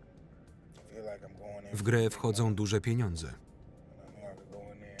 W grę wchodzą duże pieniądze.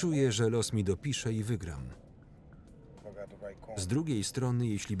 Czuję, że los mi dopisze i wygram. Z drugiej strony,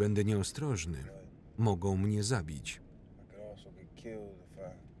 jeśli będę nieostrożny, mogą mnie zabić.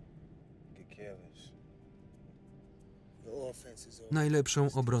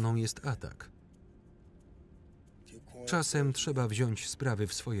 Najlepszą obroną jest atak. Czasem trzeba wziąć sprawy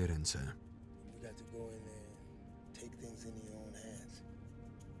w swoje ręce.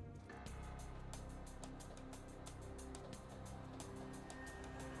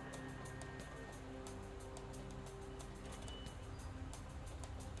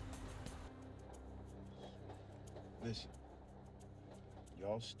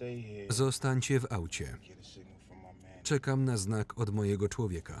 Zostańcie w aucie. Czekam na znak od mojego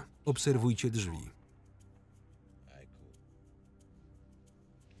człowieka. Obserwujcie drzwi.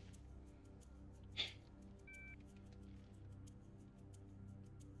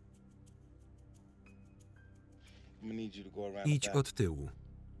 Idź od tyłu.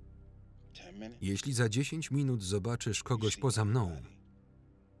 Jeśli za 10 minut zobaczysz kogoś poza mną,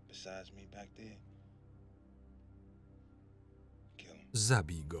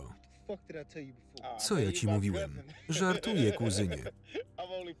 Zabij go. Co ja ci mówiłem? Żartuję, kuzynie.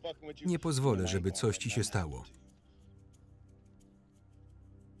 Nie pozwolę, żeby coś ci się stało.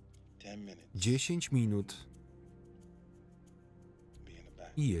 10 minut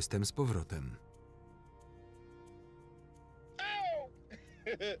i jestem z powrotem.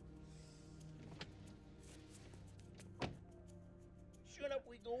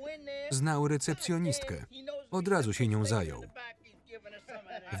 Znał recepcjonistkę. Od razu się nią zajął.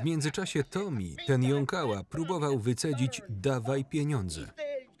 W międzyczasie Tommy, ten jąkała, próbował wycedzić "dawaj pieniądze".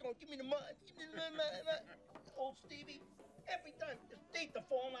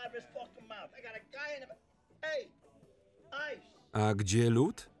 A gdzie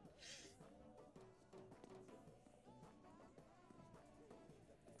lód?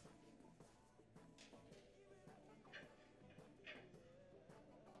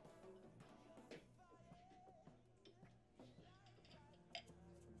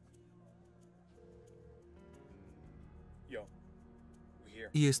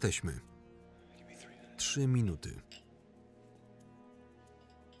 Jesteśmy. 3 minuty.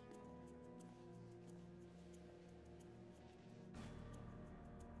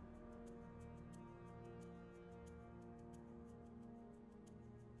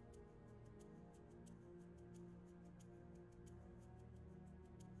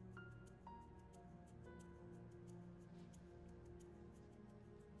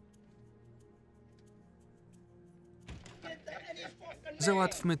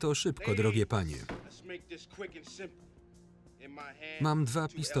 Załatwmy to szybko, drogie panie. Mam 2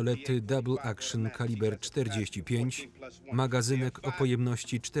 pistolety Double Action kaliber 45, magazynek o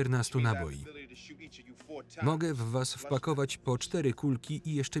pojemności 14 naboi. Mogę w was wpakować po 4 kulki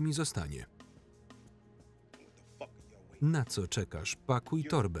i jeszcze mi zostanie. Na co czekasz? Pakuj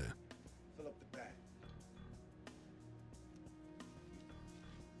torbę.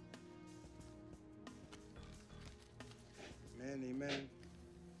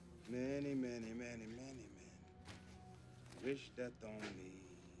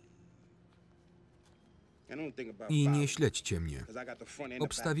 I nie śledźcie mnie.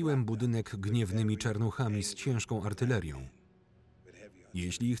 Obstawiłem budynek gniewnymi czarnuchami z ciężką artylerią.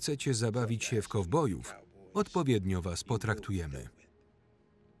 Jeśli chcecie zabawić się w kowbojów, odpowiednio was potraktujemy.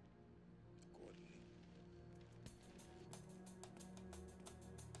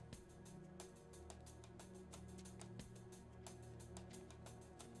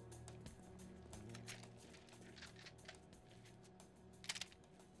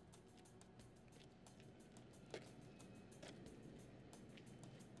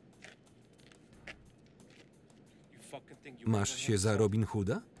 Masz się za Robin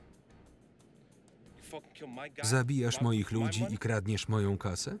Hooda? Zabijasz moich ludzi i kradniesz moją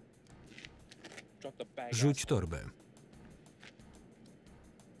kasę? Rzuć torbę.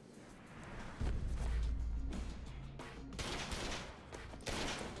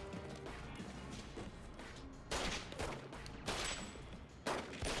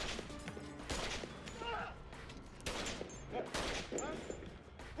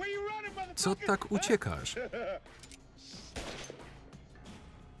 Co tak uciekasz?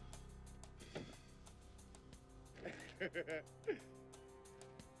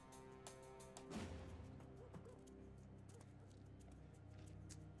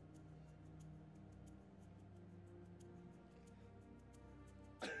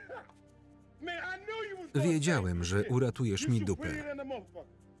 Wiedziałem, że uratujesz mi dupę.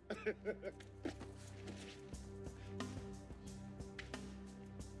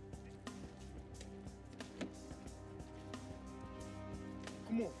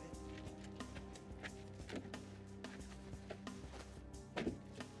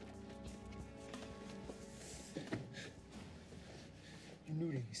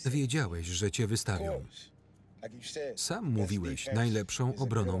 Wiedziałeś, że cię wystawią. Sam mówiłeś, najlepszą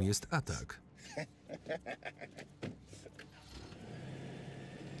obroną jest atak.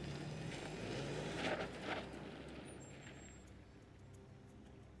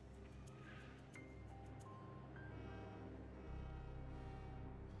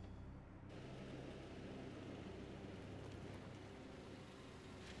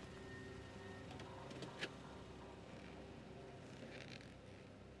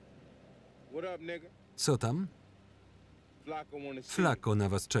 Co tam? Flako na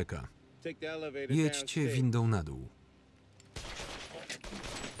was czeka. Jedźcie windą na dół.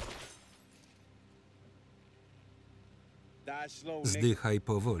 Zdychaj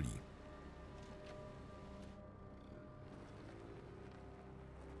powoli.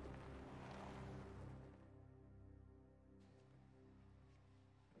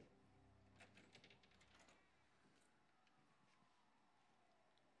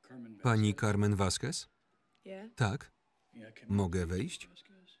 Pani Carmen Vasquez? Tak. Mogę wejść?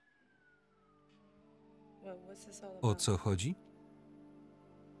 O co chodzi?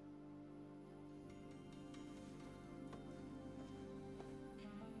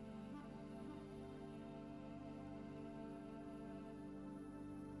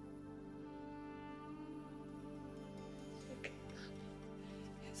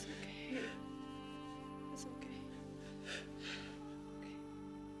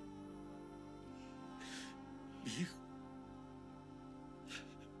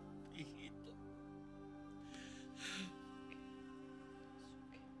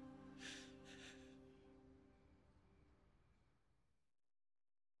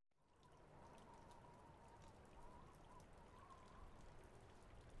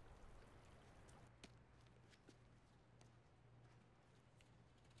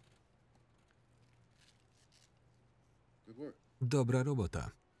 Dobra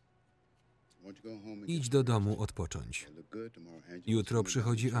robota. Idź do domu odpocząć. Jutro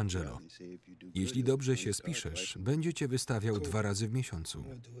przychodzi Angelo. Jeśli dobrze się spiszesz, będzie cię wystawiał 2 razy w miesiącu.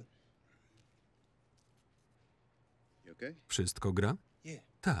 Wszystko gra?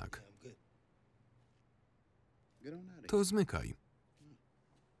 Tak. To zmykaj.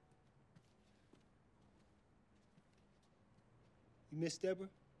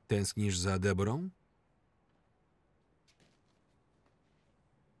 Tęsknisz za Deborą?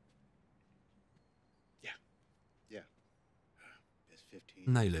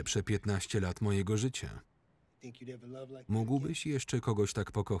 Najlepsze 15 lat mojego życia. Mógłbyś jeszcze kogoś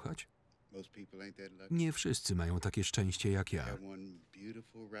tak pokochać? Nie wszyscy mają takie szczęście jak ja.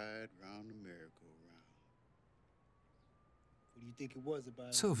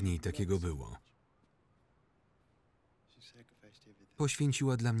 Co w niej takiego było?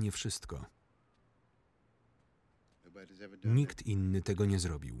 Poświęciła dla mnie wszystko. Nikt inny tego nie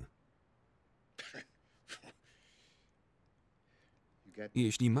zrobił.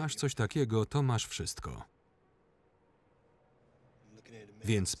 Jeśli masz coś takiego, to masz wszystko.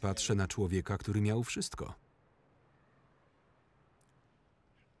 Więc patrzę na człowieka, który miał wszystko.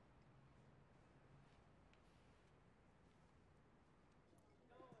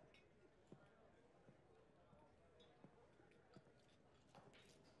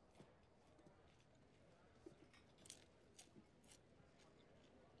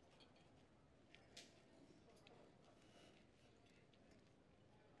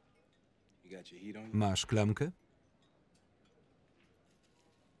 Masz klamkę?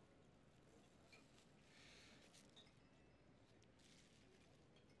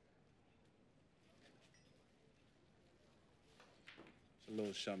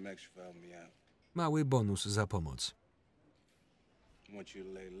 Mały bonus za pomoc.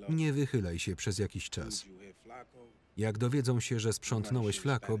 Nie wychylaj się przez jakiś czas. Jak dowiedzą się, że sprzątnąłeś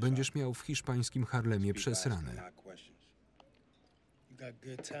flako, będziesz miał w hiszpańskim Harlemie przesrane.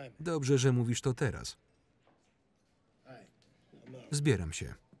 Dobrze, że mówisz to teraz. Zbieram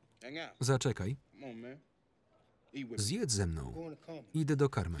się. Zaczekaj. Zjedz ze mną. Idę do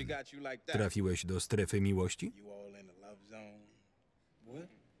Carmen. Trafiłeś do strefy miłości?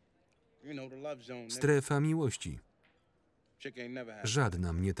 Strefa miłości.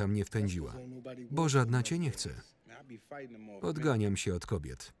 Żadna mnie tam nie wpędziła, bo żadna cię nie chce. Odganiam się od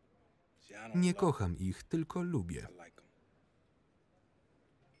kobiet. Nie kocham ich, tylko lubię.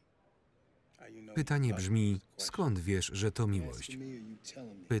 Pytanie brzmi, skąd wiesz, że to miłość?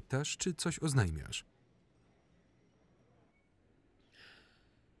 Pytasz, czy coś oznajmiasz?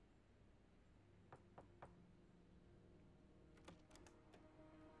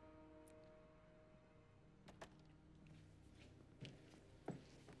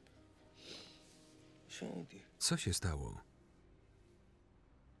 Co się stało?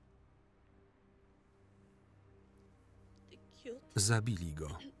 Zabili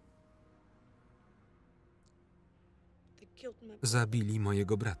go. Zabili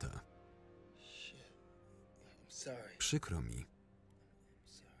mojego brata. Przykro mi.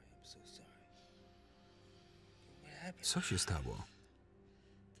 Co się stało?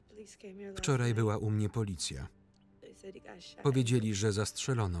 Wczoraj była u mnie policja. Powiedzieli, że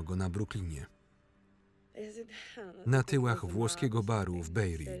zastrzelono go na Brooklynie. Na tyłach włoskiego baru w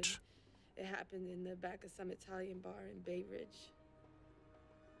Bay Ridge.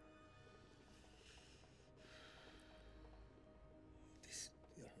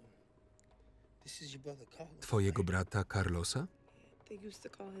 Twojego brata Carlosa?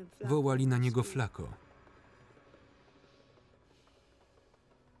 Wołali na niego Flako.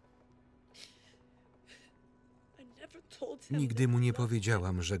 Nigdy mu nie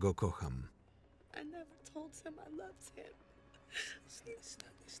powiedziałam, że go kocham.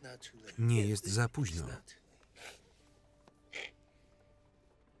 Nie jest za późno.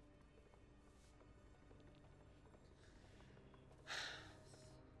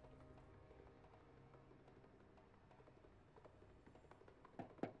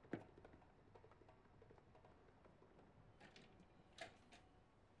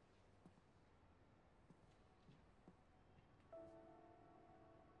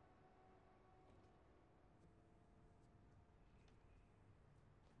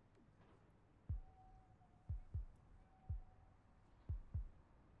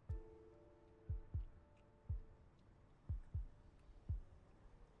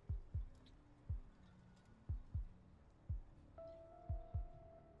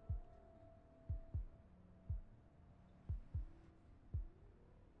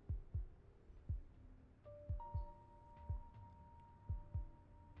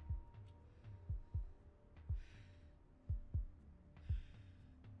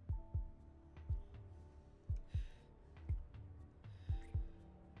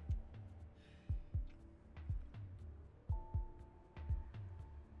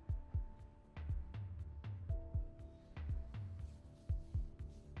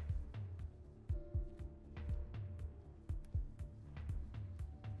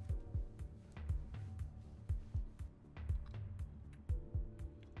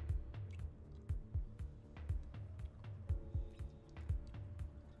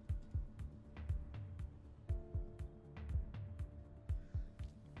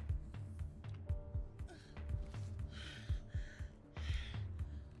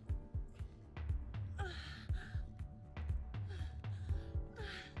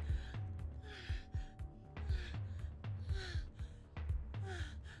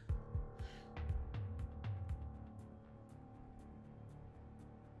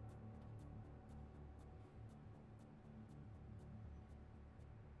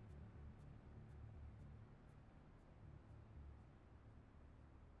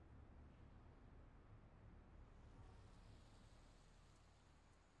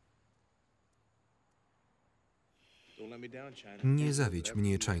 Nie zawiedź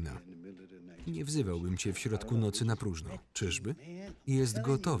mnie, China. Nie wzywałbym cię w środku nocy na próżno. Czyżby? Jest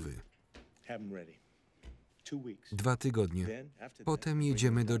gotowy. 2 tygodnie. Potem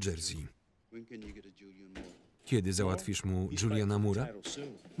jedziemy do Jersey. Kiedy załatwisz mu Juliana Moore'a?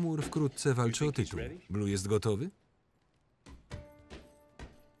 Moore wkrótce walczy o tytuł. Blue jest gotowy?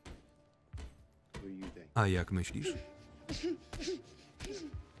 A jak myślisz?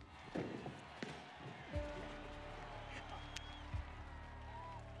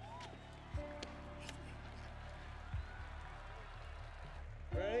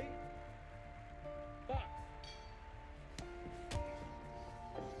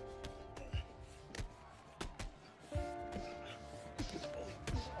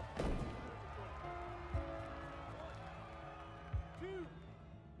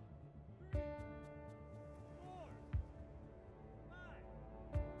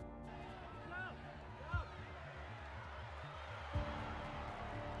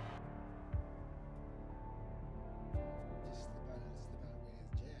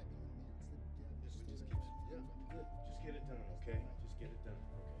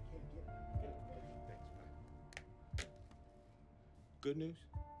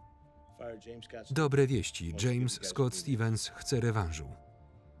 Dobre wieści. James Scott Stevens chce rewanżu.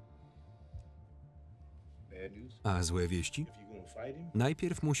 A złe wieści?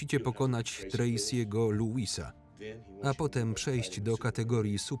 Najpierw musicie pokonać Tracy'ego Lewisa, a potem przejść do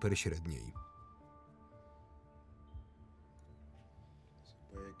kategorii super średniej.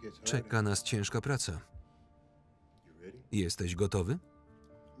 Czeka nas ciężka praca. Jesteś gotowy?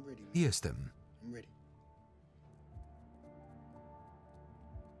 Jestem.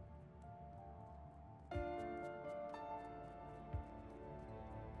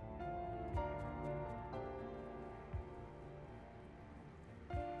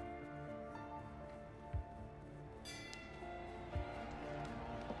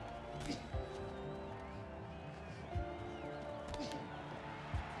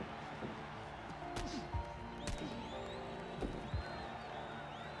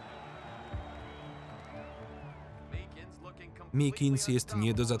 Meekins jest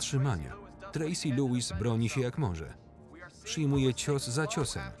nie do zatrzymania. Tracy Lewis broni się jak może. Przyjmuje cios za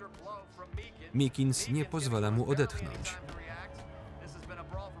ciosem. Meekins nie pozwala mu odetchnąć.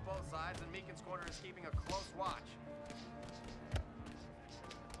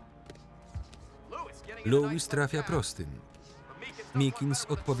 Lewis trafia prostym. Meekins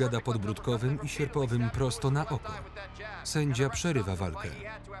odpowiada podbródkowym i sierpowym prosto na oko. Sędzia przerywa walkę.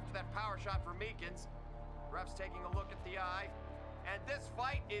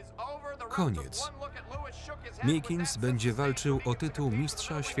 Koniec. Meekins będzie walczył o tytuł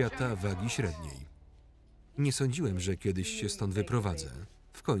mistrza świata wagi średniej. Nie sądziłem, że kiedyś się stąd wyprowadzę.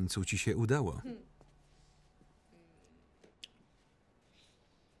 W końcu ci się udało.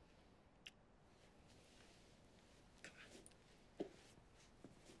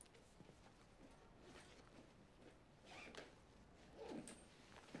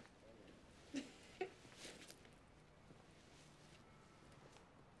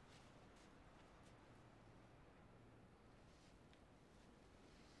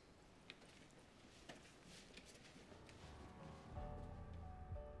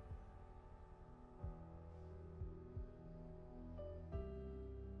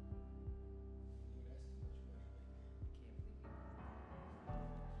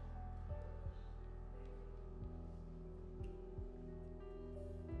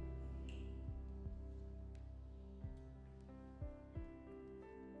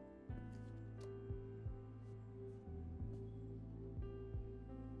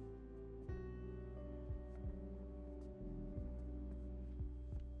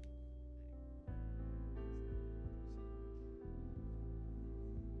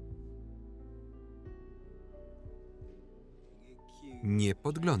 Nie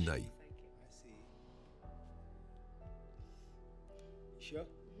podglądaj.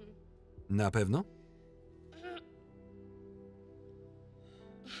 Na pewno?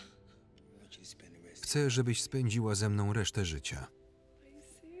 Chcę, żebyś spędziła ze mną resztę życia.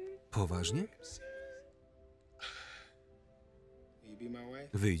 Poważnie?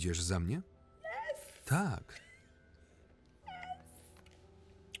 Wyjdziesz za mnie? Tak.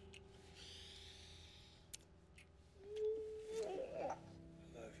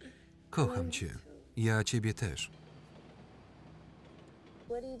 Kocham cię. Ja ciebie też.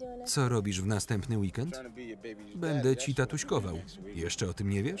 Co robisz w następny weekend? Będę ci tatuśkował. Jeszcze o tym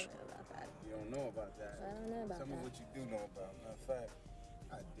nie wiesz?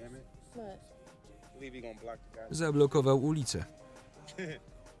 Zablokował ulicę.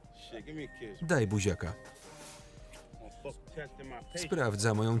 Daj buziaka.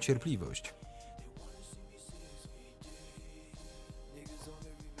 Sprawdza moją cierpliwość.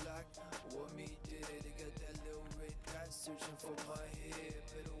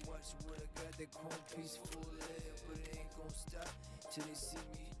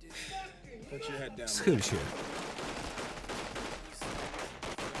 Schyl się.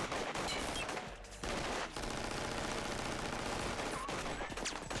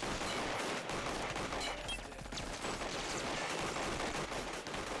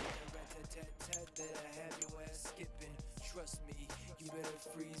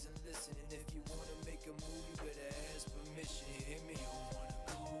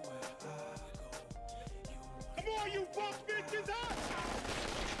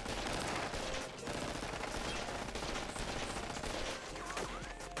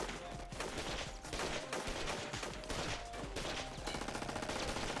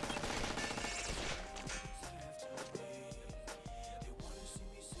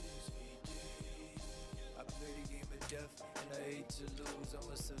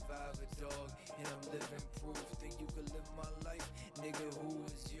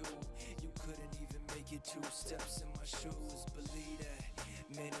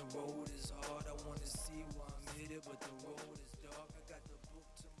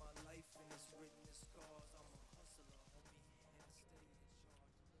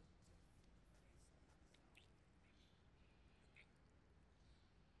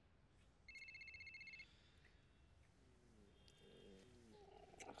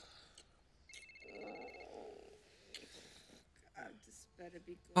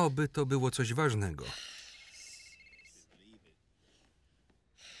 Oby to było coś ważnego.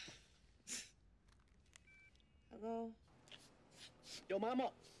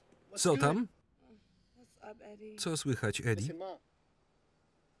 Co tam? Co słychać, Eddie?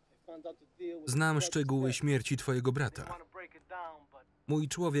 Znam szczegóły śmierci twojego brata. Mój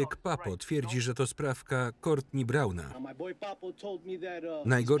człowiek Papo twierdzi, że to sprawka Courtney Browna.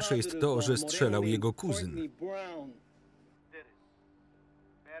 Najgorsze jest to, że strzelał jego kuzyn.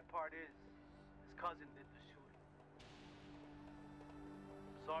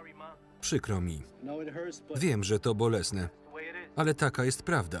 Przykro mi. Wiem, że to bolesne, ale taka jest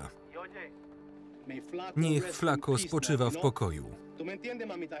prawda. Niech Flako spoczywa w pokoju.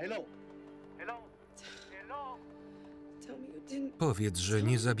 Powiedz, że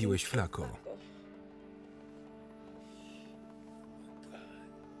nie zabiłeś Flako.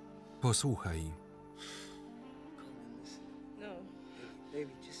 Posłuchaj.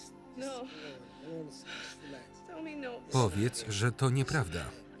 Powiedz, że to nieprawda.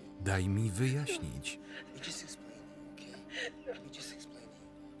 Daj mi wyjaśnić.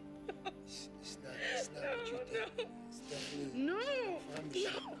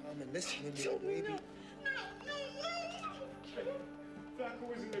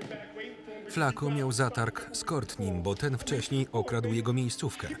 Flako miał zatarg z Courtnim, bo ten wcześniej okradł jego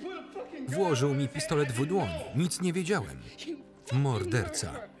miejscówkę. Włożył mi pistolet w dłoń. Nic nie wiedziałem.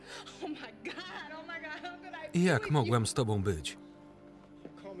 Morderca. Jak mogłam z tobą być?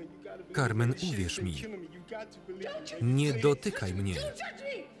 Carmen, uwierz mi. Nie dotykaj mnie.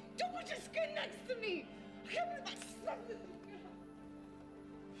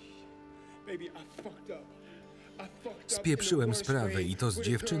 Spieprzyłem sprawę i to z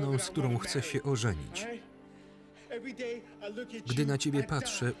dziewczyną, z którą chcę się ożenić. Gdy na ciebie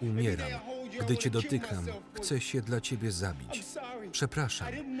patrzę, umieram. Gdy cię dotykam, chcę się dla ciebie zabić. Przepraszam.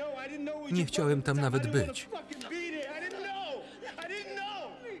 Nie chciałem tam nawet być.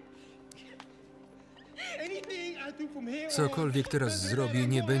 Cokolwiek teraz zrobię,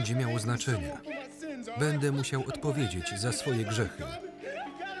 nie będzie miało znaczenia. Będę musiał odpowiedzieć za swoje grzechy.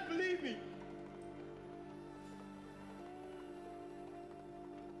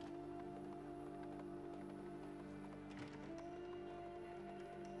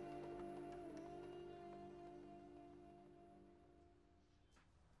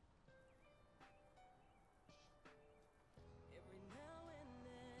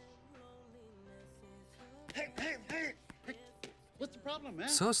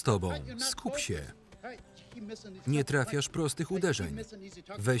 Co z tobą? Skup się. Nie trafiasz prostych uderzeń.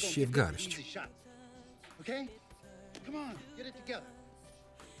 Weź się w garść.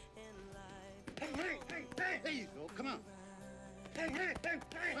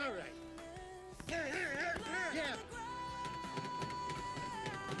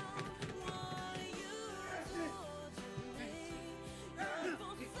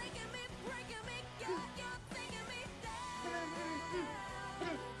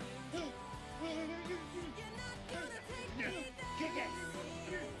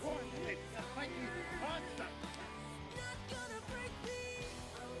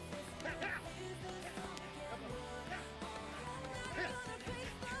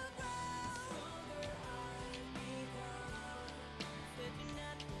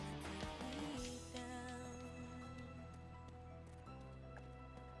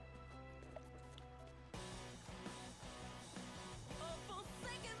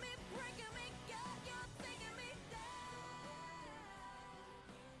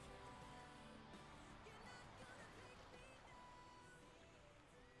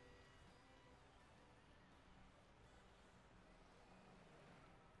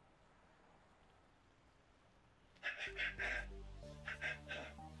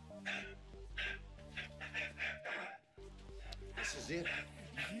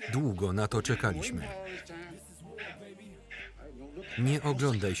 Długo na to czekaliśmy. Nie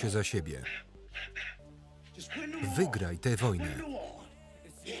oglądaj się za siebie. Wygraj tę wojnę.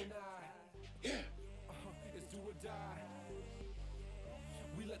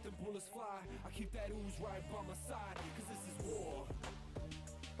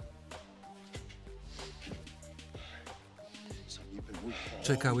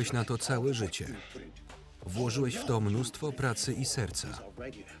 Czekałeś na to całe życie. Włożyłeś w to mnóstwo pracy i serca.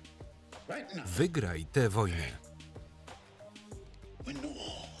 Wygraj tę wojnę.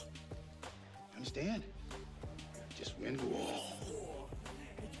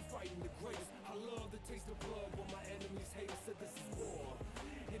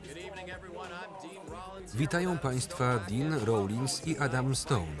 Witają Państwa Dean Rawlins i Adam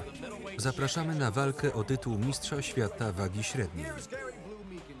Stone. Zapraszamy na walkę o tytuł Mistrza Świata wagi średniej.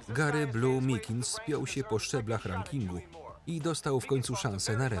 Gary Blue Meekins spiął się po szczeblach rankingu i dostał w końcu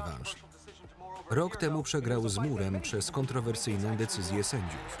szansę na rewanż. Rok temu przegrał z Moorem przez kontrowersyjną decyzję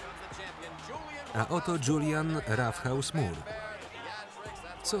sędziów. A oto Julian Roughhouse Moore.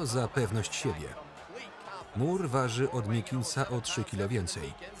 Co za pewność siebie. Moore waży od Meekinsa o 3 kg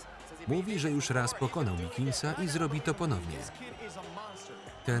więcej. Mówi, że już raz pokonał Meekinsa i zrobi to ponownie.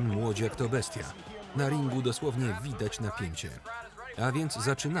 Ten młodziak to bestia. Na ringu dosłownie widać napięcie. A więc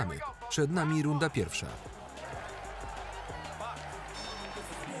zaczynamy. Przed nami runda pierwsza.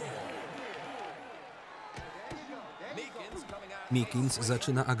 Meekins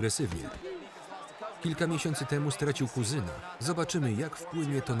zaczyna agresywnie. Kilka miesięcy temu stracił kuzyna. Zobaczymy, jak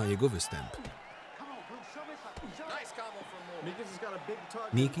wpłynie to na jego występ.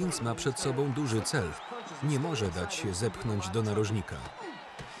 Meekins ma przed sobą duży cel. Nie może dać się zepchnąć do narożnika.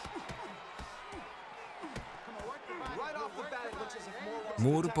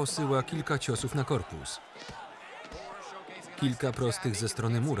 Mur posyła kilka ciosów na korpus. Kilka prostych ze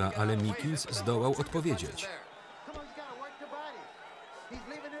strony Mura, ale Meekins zdołał odpowiedzieć.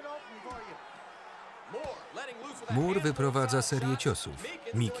 Mur wyprowadza serię ciosów.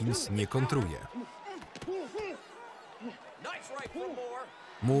 Meekins nie kontruje.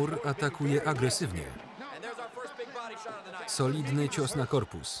 Mur atakuje agresywnie. Solidny cios na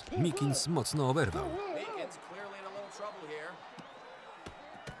korpus. Meekins mocno oberwał.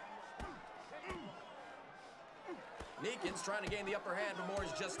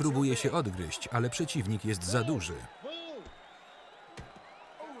 Próbuje się odgryźć, ale przeciwnik jest za duży.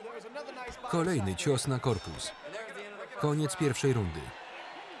 Kolejny cios na korpus. Koniec pierwszej rundy.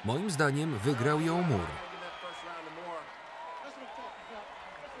 Moim zdaniem wygrał ją Mur.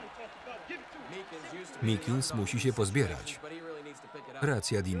 Meekins musi się pozbierać.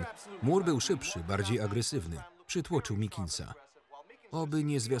 Racja, Dean. Mur był szybszy, bardziej agresywny. Przytłoczył Meekinsa. Oby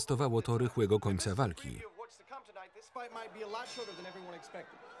nie zwiastowało to rychłego końca walki.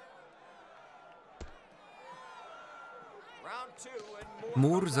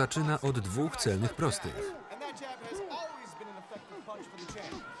 Mur zaczyna od dwóch celnych prostych.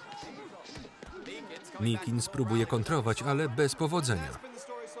 Meekins próbuje kontrować, ale bez powodzenia.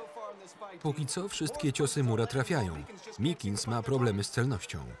 Póki co wszystkie ciosy Mura trafiają. Meekins ma problemy z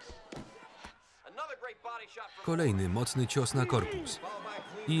celnością. Kolejny mocny cios na korpus.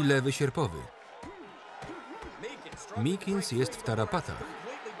 I lewy sierpowy. Meekins jest w tarapatach.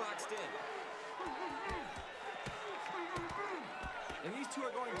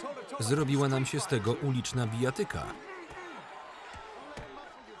 Zrobiła nam się z tego uliczna bijatyka.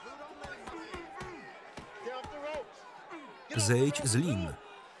 Zejdź z lin.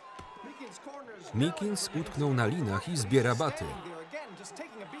 Meekins utknął na linach i zbiera baty.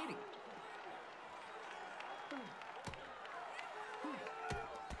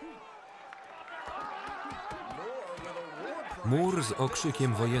 Mur z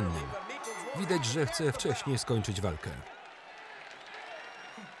okrzykiem wojennym. Widać, że chce wcześniej skończyć walkę.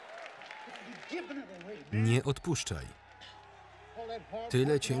 Nie odpuszczaj.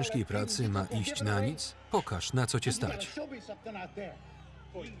 Tyle ciężkiej pracy ma iść na nic? Pokaż, na co cię stać.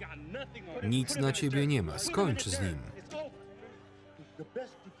 Nic na ciebie nie ma, skończ z nim.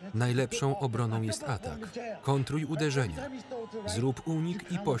 Najlepszą obroną jest atak. Kontruj uderzenia. Zrób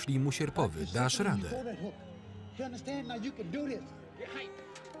unik i poślij mu sierpowy. Dasz radę.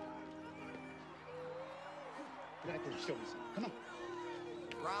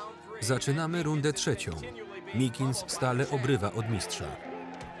 Zaczynamy rundę trzecią. Meekins stale obrywa od mistrza.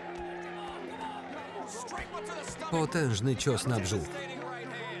 Potężny cios na brzuch.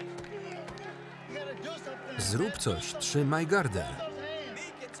 Zrób coś, trzymaj gardę.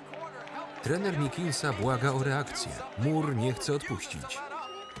 Trener Meekinsa błaga o reakcję. Mur nie chce odpuścić.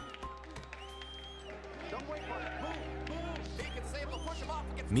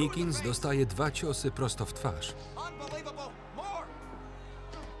 Meekins dostaje 2 ciosy prosto w twarz.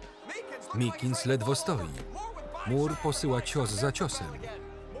 Meekins ledwo stoi. Mur posyła cios za ciosem.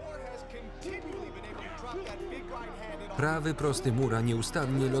 Prawy prosty Mura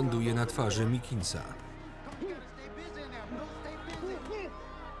nieustannie ląduje na twarzy Meekinsa.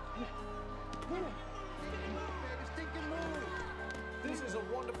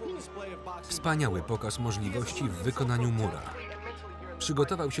 Wspaniały pokaz możliwości w wykonaniu Mura.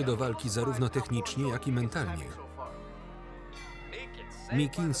 Przygotował się do walki zarówno technicznie, jak i mentalnie.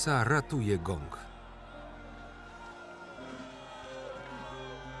 Meekinsa ratuje gong.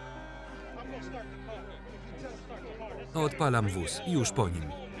 Odpalam wóz i już po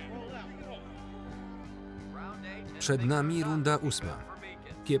nim. Przed nami runda 8.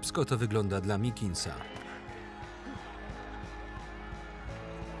 Kiepsko to wygląda dla Meekinsa.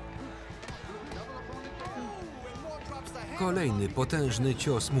 Kolejny potężny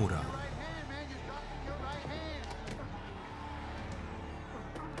cios Mura.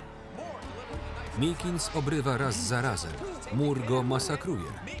 Meekins obrywa raz za razem. Mur go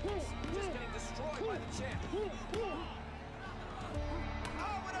masakruje.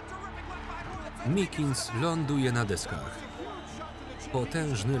 Meekins ląduje na deskach.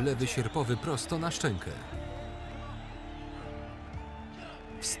 Potężny lewy sierpowy prosto na szczękę.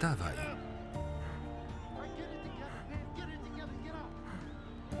 Wstawaj.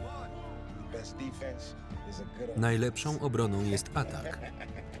 Najlepszą obroną jest atak.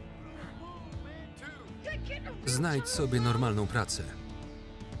 Znajdź sobie normalną pracę.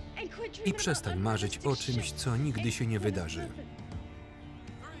 I przestań marzyć o czymś, co nigdy się nie wydarzy.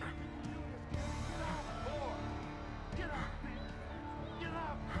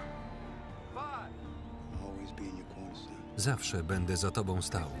 Zawsze będę za tobą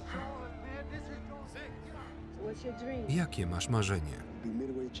stał. Jakie masz marzenie?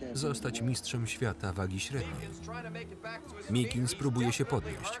 Zostać mistrzem świata wagi średniej. Meekins próbuje się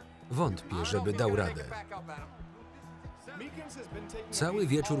podnieść. Wątpię, żeby dał radę. Cały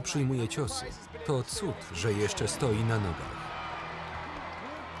wieczór przyjmuje ciosy. To cud, że jeszcze stoi na nogach.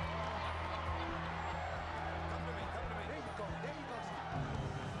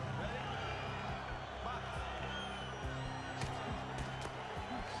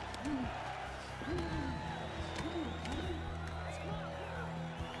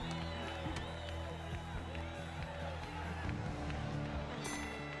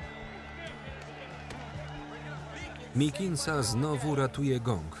 Meekinsa znowu ratuje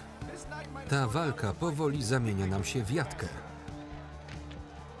gong. Ta walka powoli zamienia nam się w jatkę.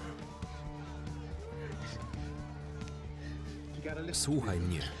 Słuchaj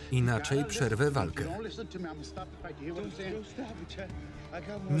mnie, inaczej przerwę walkę.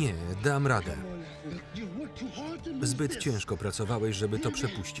 Nie, dam radę. Zbyt ciężko pracowałeś, żeby to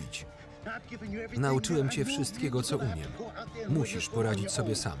przepuścić. Nauczyłem cię wszystkiego, co umiem. Musisz poradzić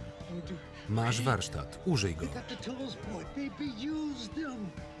sobie sam. Masz warsztat, użyj go.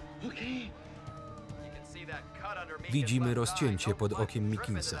 Widzimy rozcięcie pod okiem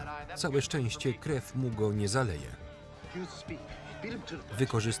Meekinsa. Całe szczęście krew mu go nie zaleje.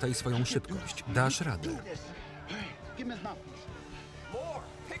 Wykorzystaj swoją szybkość. Dasz radę.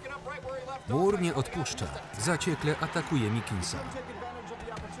 Mur nie odpuszcza. Zaciekle atakuje Meekinsa.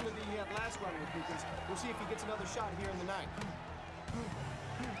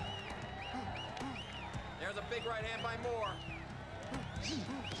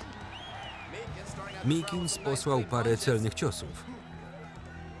 Meekins posłał parę celnych ciosów.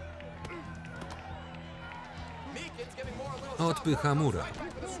 Odpycha Mura.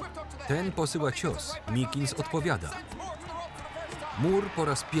 Ten posyła cios. Meekins odpowiada. Mur po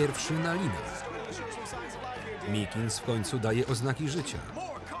raz pierwszy na linę. Meekins w końcu daje oznaki życia.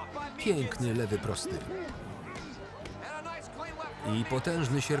 Piękny lewy prosty. I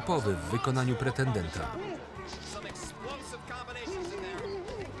potężny sierpowy w wykonaniu pretendenta.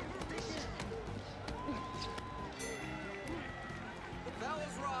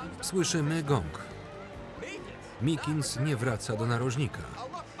 Słyszymy gong. Meekins nie wraca do narożnika.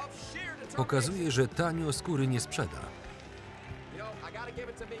 Pokazuje, że tanio skóry nie sprzeda.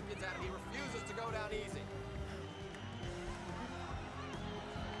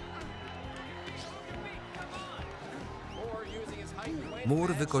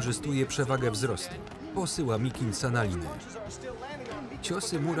 Mur wykorzystuje przewagę wzrostu. Posyła Meekinsa na linę.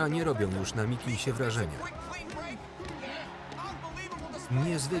 Ciosy Mura nie robią już na Meekinsie wrażenia.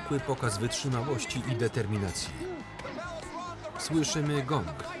 Niezwykły pokaz wytrzymałości i determinacji. Słyszymy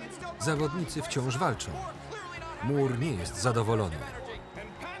gong. Zawodnicy wciąż walczą. Mur nie jest zadowolony.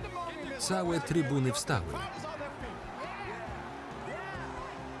 Całe trybuny wstały.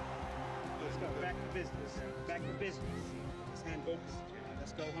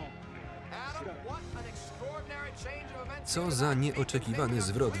 Co za nieoczekiwany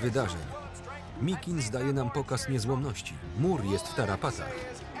zwrot wydarzeń. Meekins daje nam pokaz niezłomności. Mur jest w tarapatach.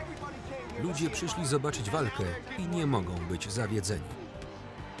 Ludzie przyszli zobaczyć walkę i nie mogą być zawiedzeni.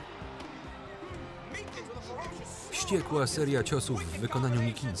 Wściekła seria ciosów w wykonaniu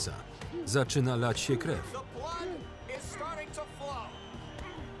Meekinsa. Zaczyna lać się krew.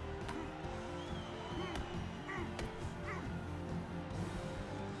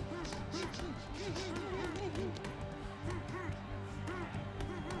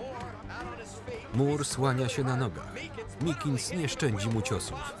 Mur słania się na nogach. Meekins nie szczędzi mu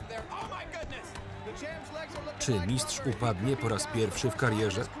ciosów. Czy mistrz upadnie po raz pierwszy w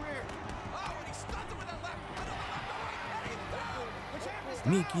karierze?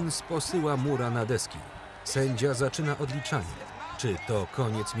 Meekins posyła Mura na deski. Sędzia zaczyna odliczanie. Czy to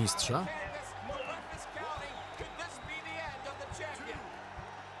koniec mistrza?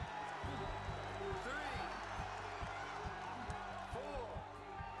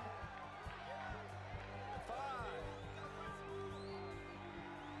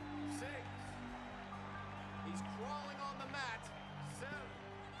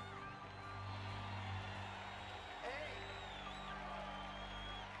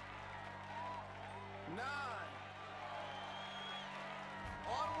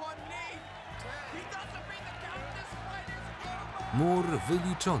 Mur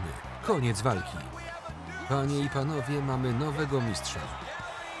wyliczony. Koniec walki. Panie i panowie, mamy nowego mistrza.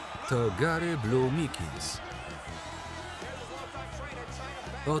 To Gary Blue Meekins.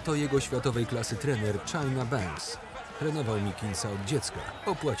 Oto jego światowej klasy trener China Banks. Trenował Meekinsa od dziecka.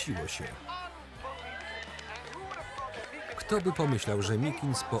 Opłaciło się. Kto by pomyślał, że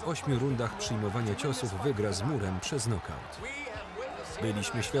Meekins po 8 rundach przyjmowania ciosów wygra z murem przez nokaut.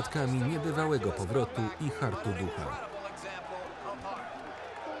 Byliśmy świadkami niebywałego powrotu i hartu ducha.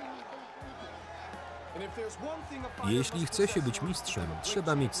 Jeśli chce się być mistrzem,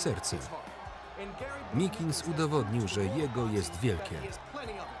 trzeba mieć serce. Meekins udowodnił, że jego jest wielkie.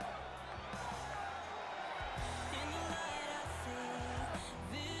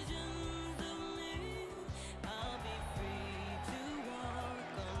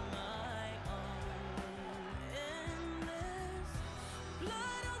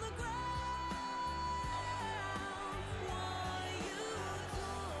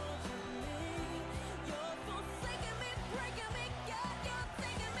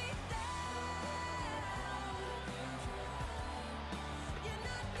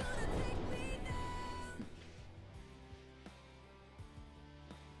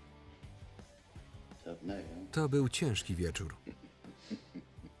 To był ciężki wieczór.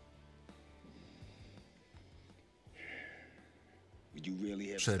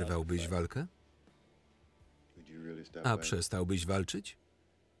 Przerwałbyś walkę? A przestałbyś walczyć?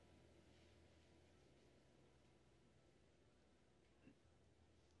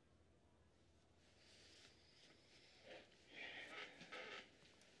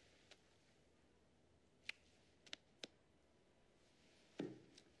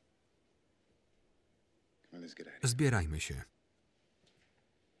 Zbierajmy się.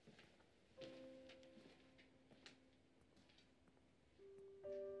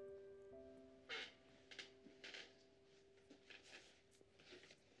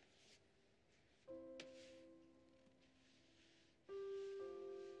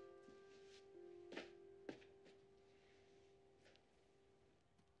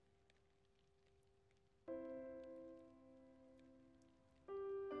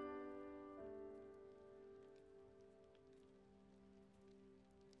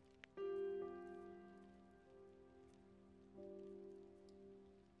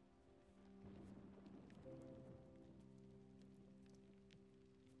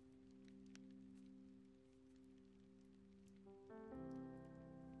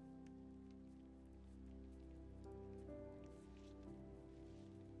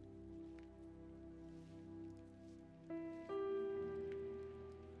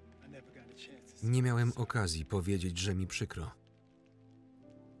 Nie miałem okazji powiedzieć, że mi przykro.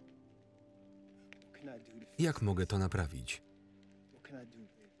 Jak mogę to naprawić?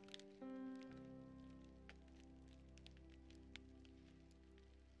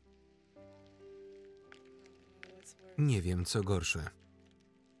 Nie wiem, co gorsze.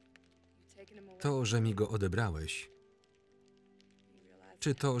 To, że mi go odebrałeś,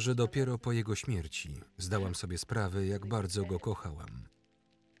 czy to, że dopiero po jego śmierci zdałam sobie sprawę, jak bardzo go kochałam.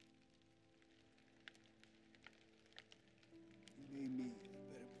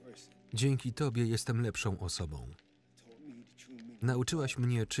 Dzięki tobie jestem lepszą osobą. Nauczyłaś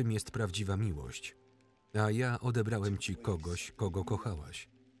mnie, czym jest prawdziwa miłość, a ja odebrałem ci kogoś, kogo kochałaś.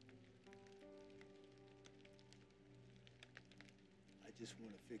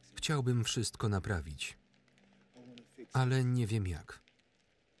 Chciałbym wszystko naprawić, ale nie wiem jak.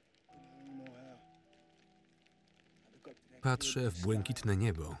 Patrzę w błękitne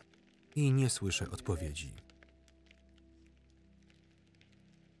niebo i nie słyszę odpowiedzi.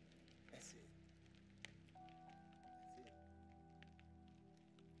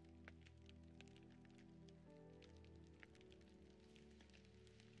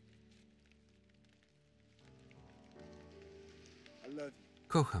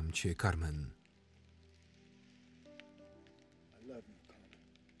 Kocham cię, Carmen.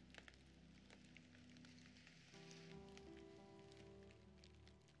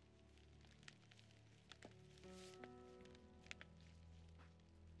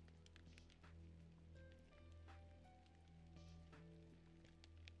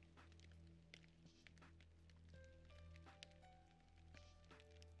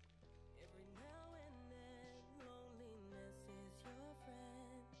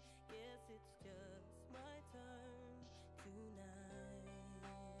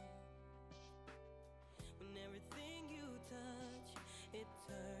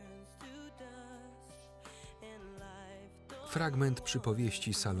 Fragment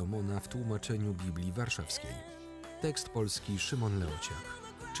przypowieści Salomona w tłumaczeniu Biblii Warszawskiej. Tekst polski Szymon Leociak.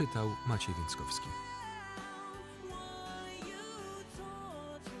 Czytał Maciej Więckowski.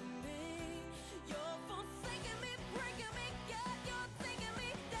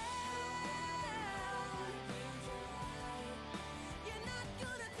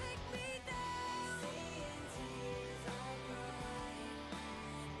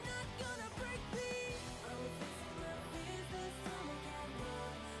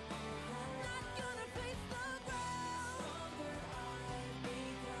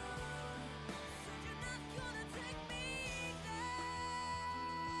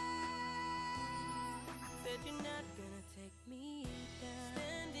 Said you're not gonna take me down.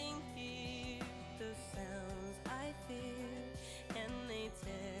 Standing here, the sounds I fear, and they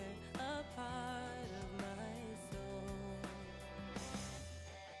tear a part of my soul.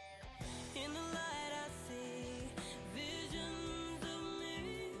 In the light I see visions of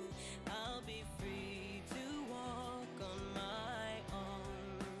me. I'll be free to walk on my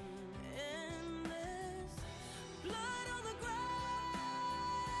own. And there's blood on the ground.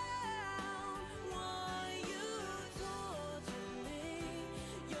 Why you torture me?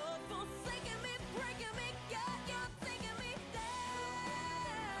 You're forsaking me, breaking me, yeah, you're taking me down.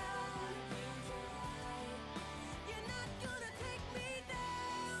 You're not gonna take me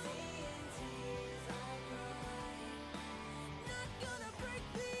down. Seeing tears I cry, not gonna break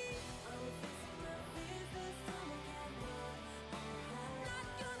me. I'm facing my fears this time I can't run. Not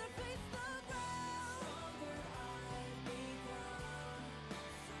gonna face the ground. Stronger I've become.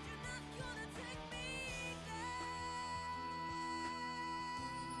 Said you're not gonna take me down.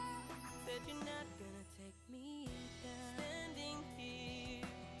 Said you're not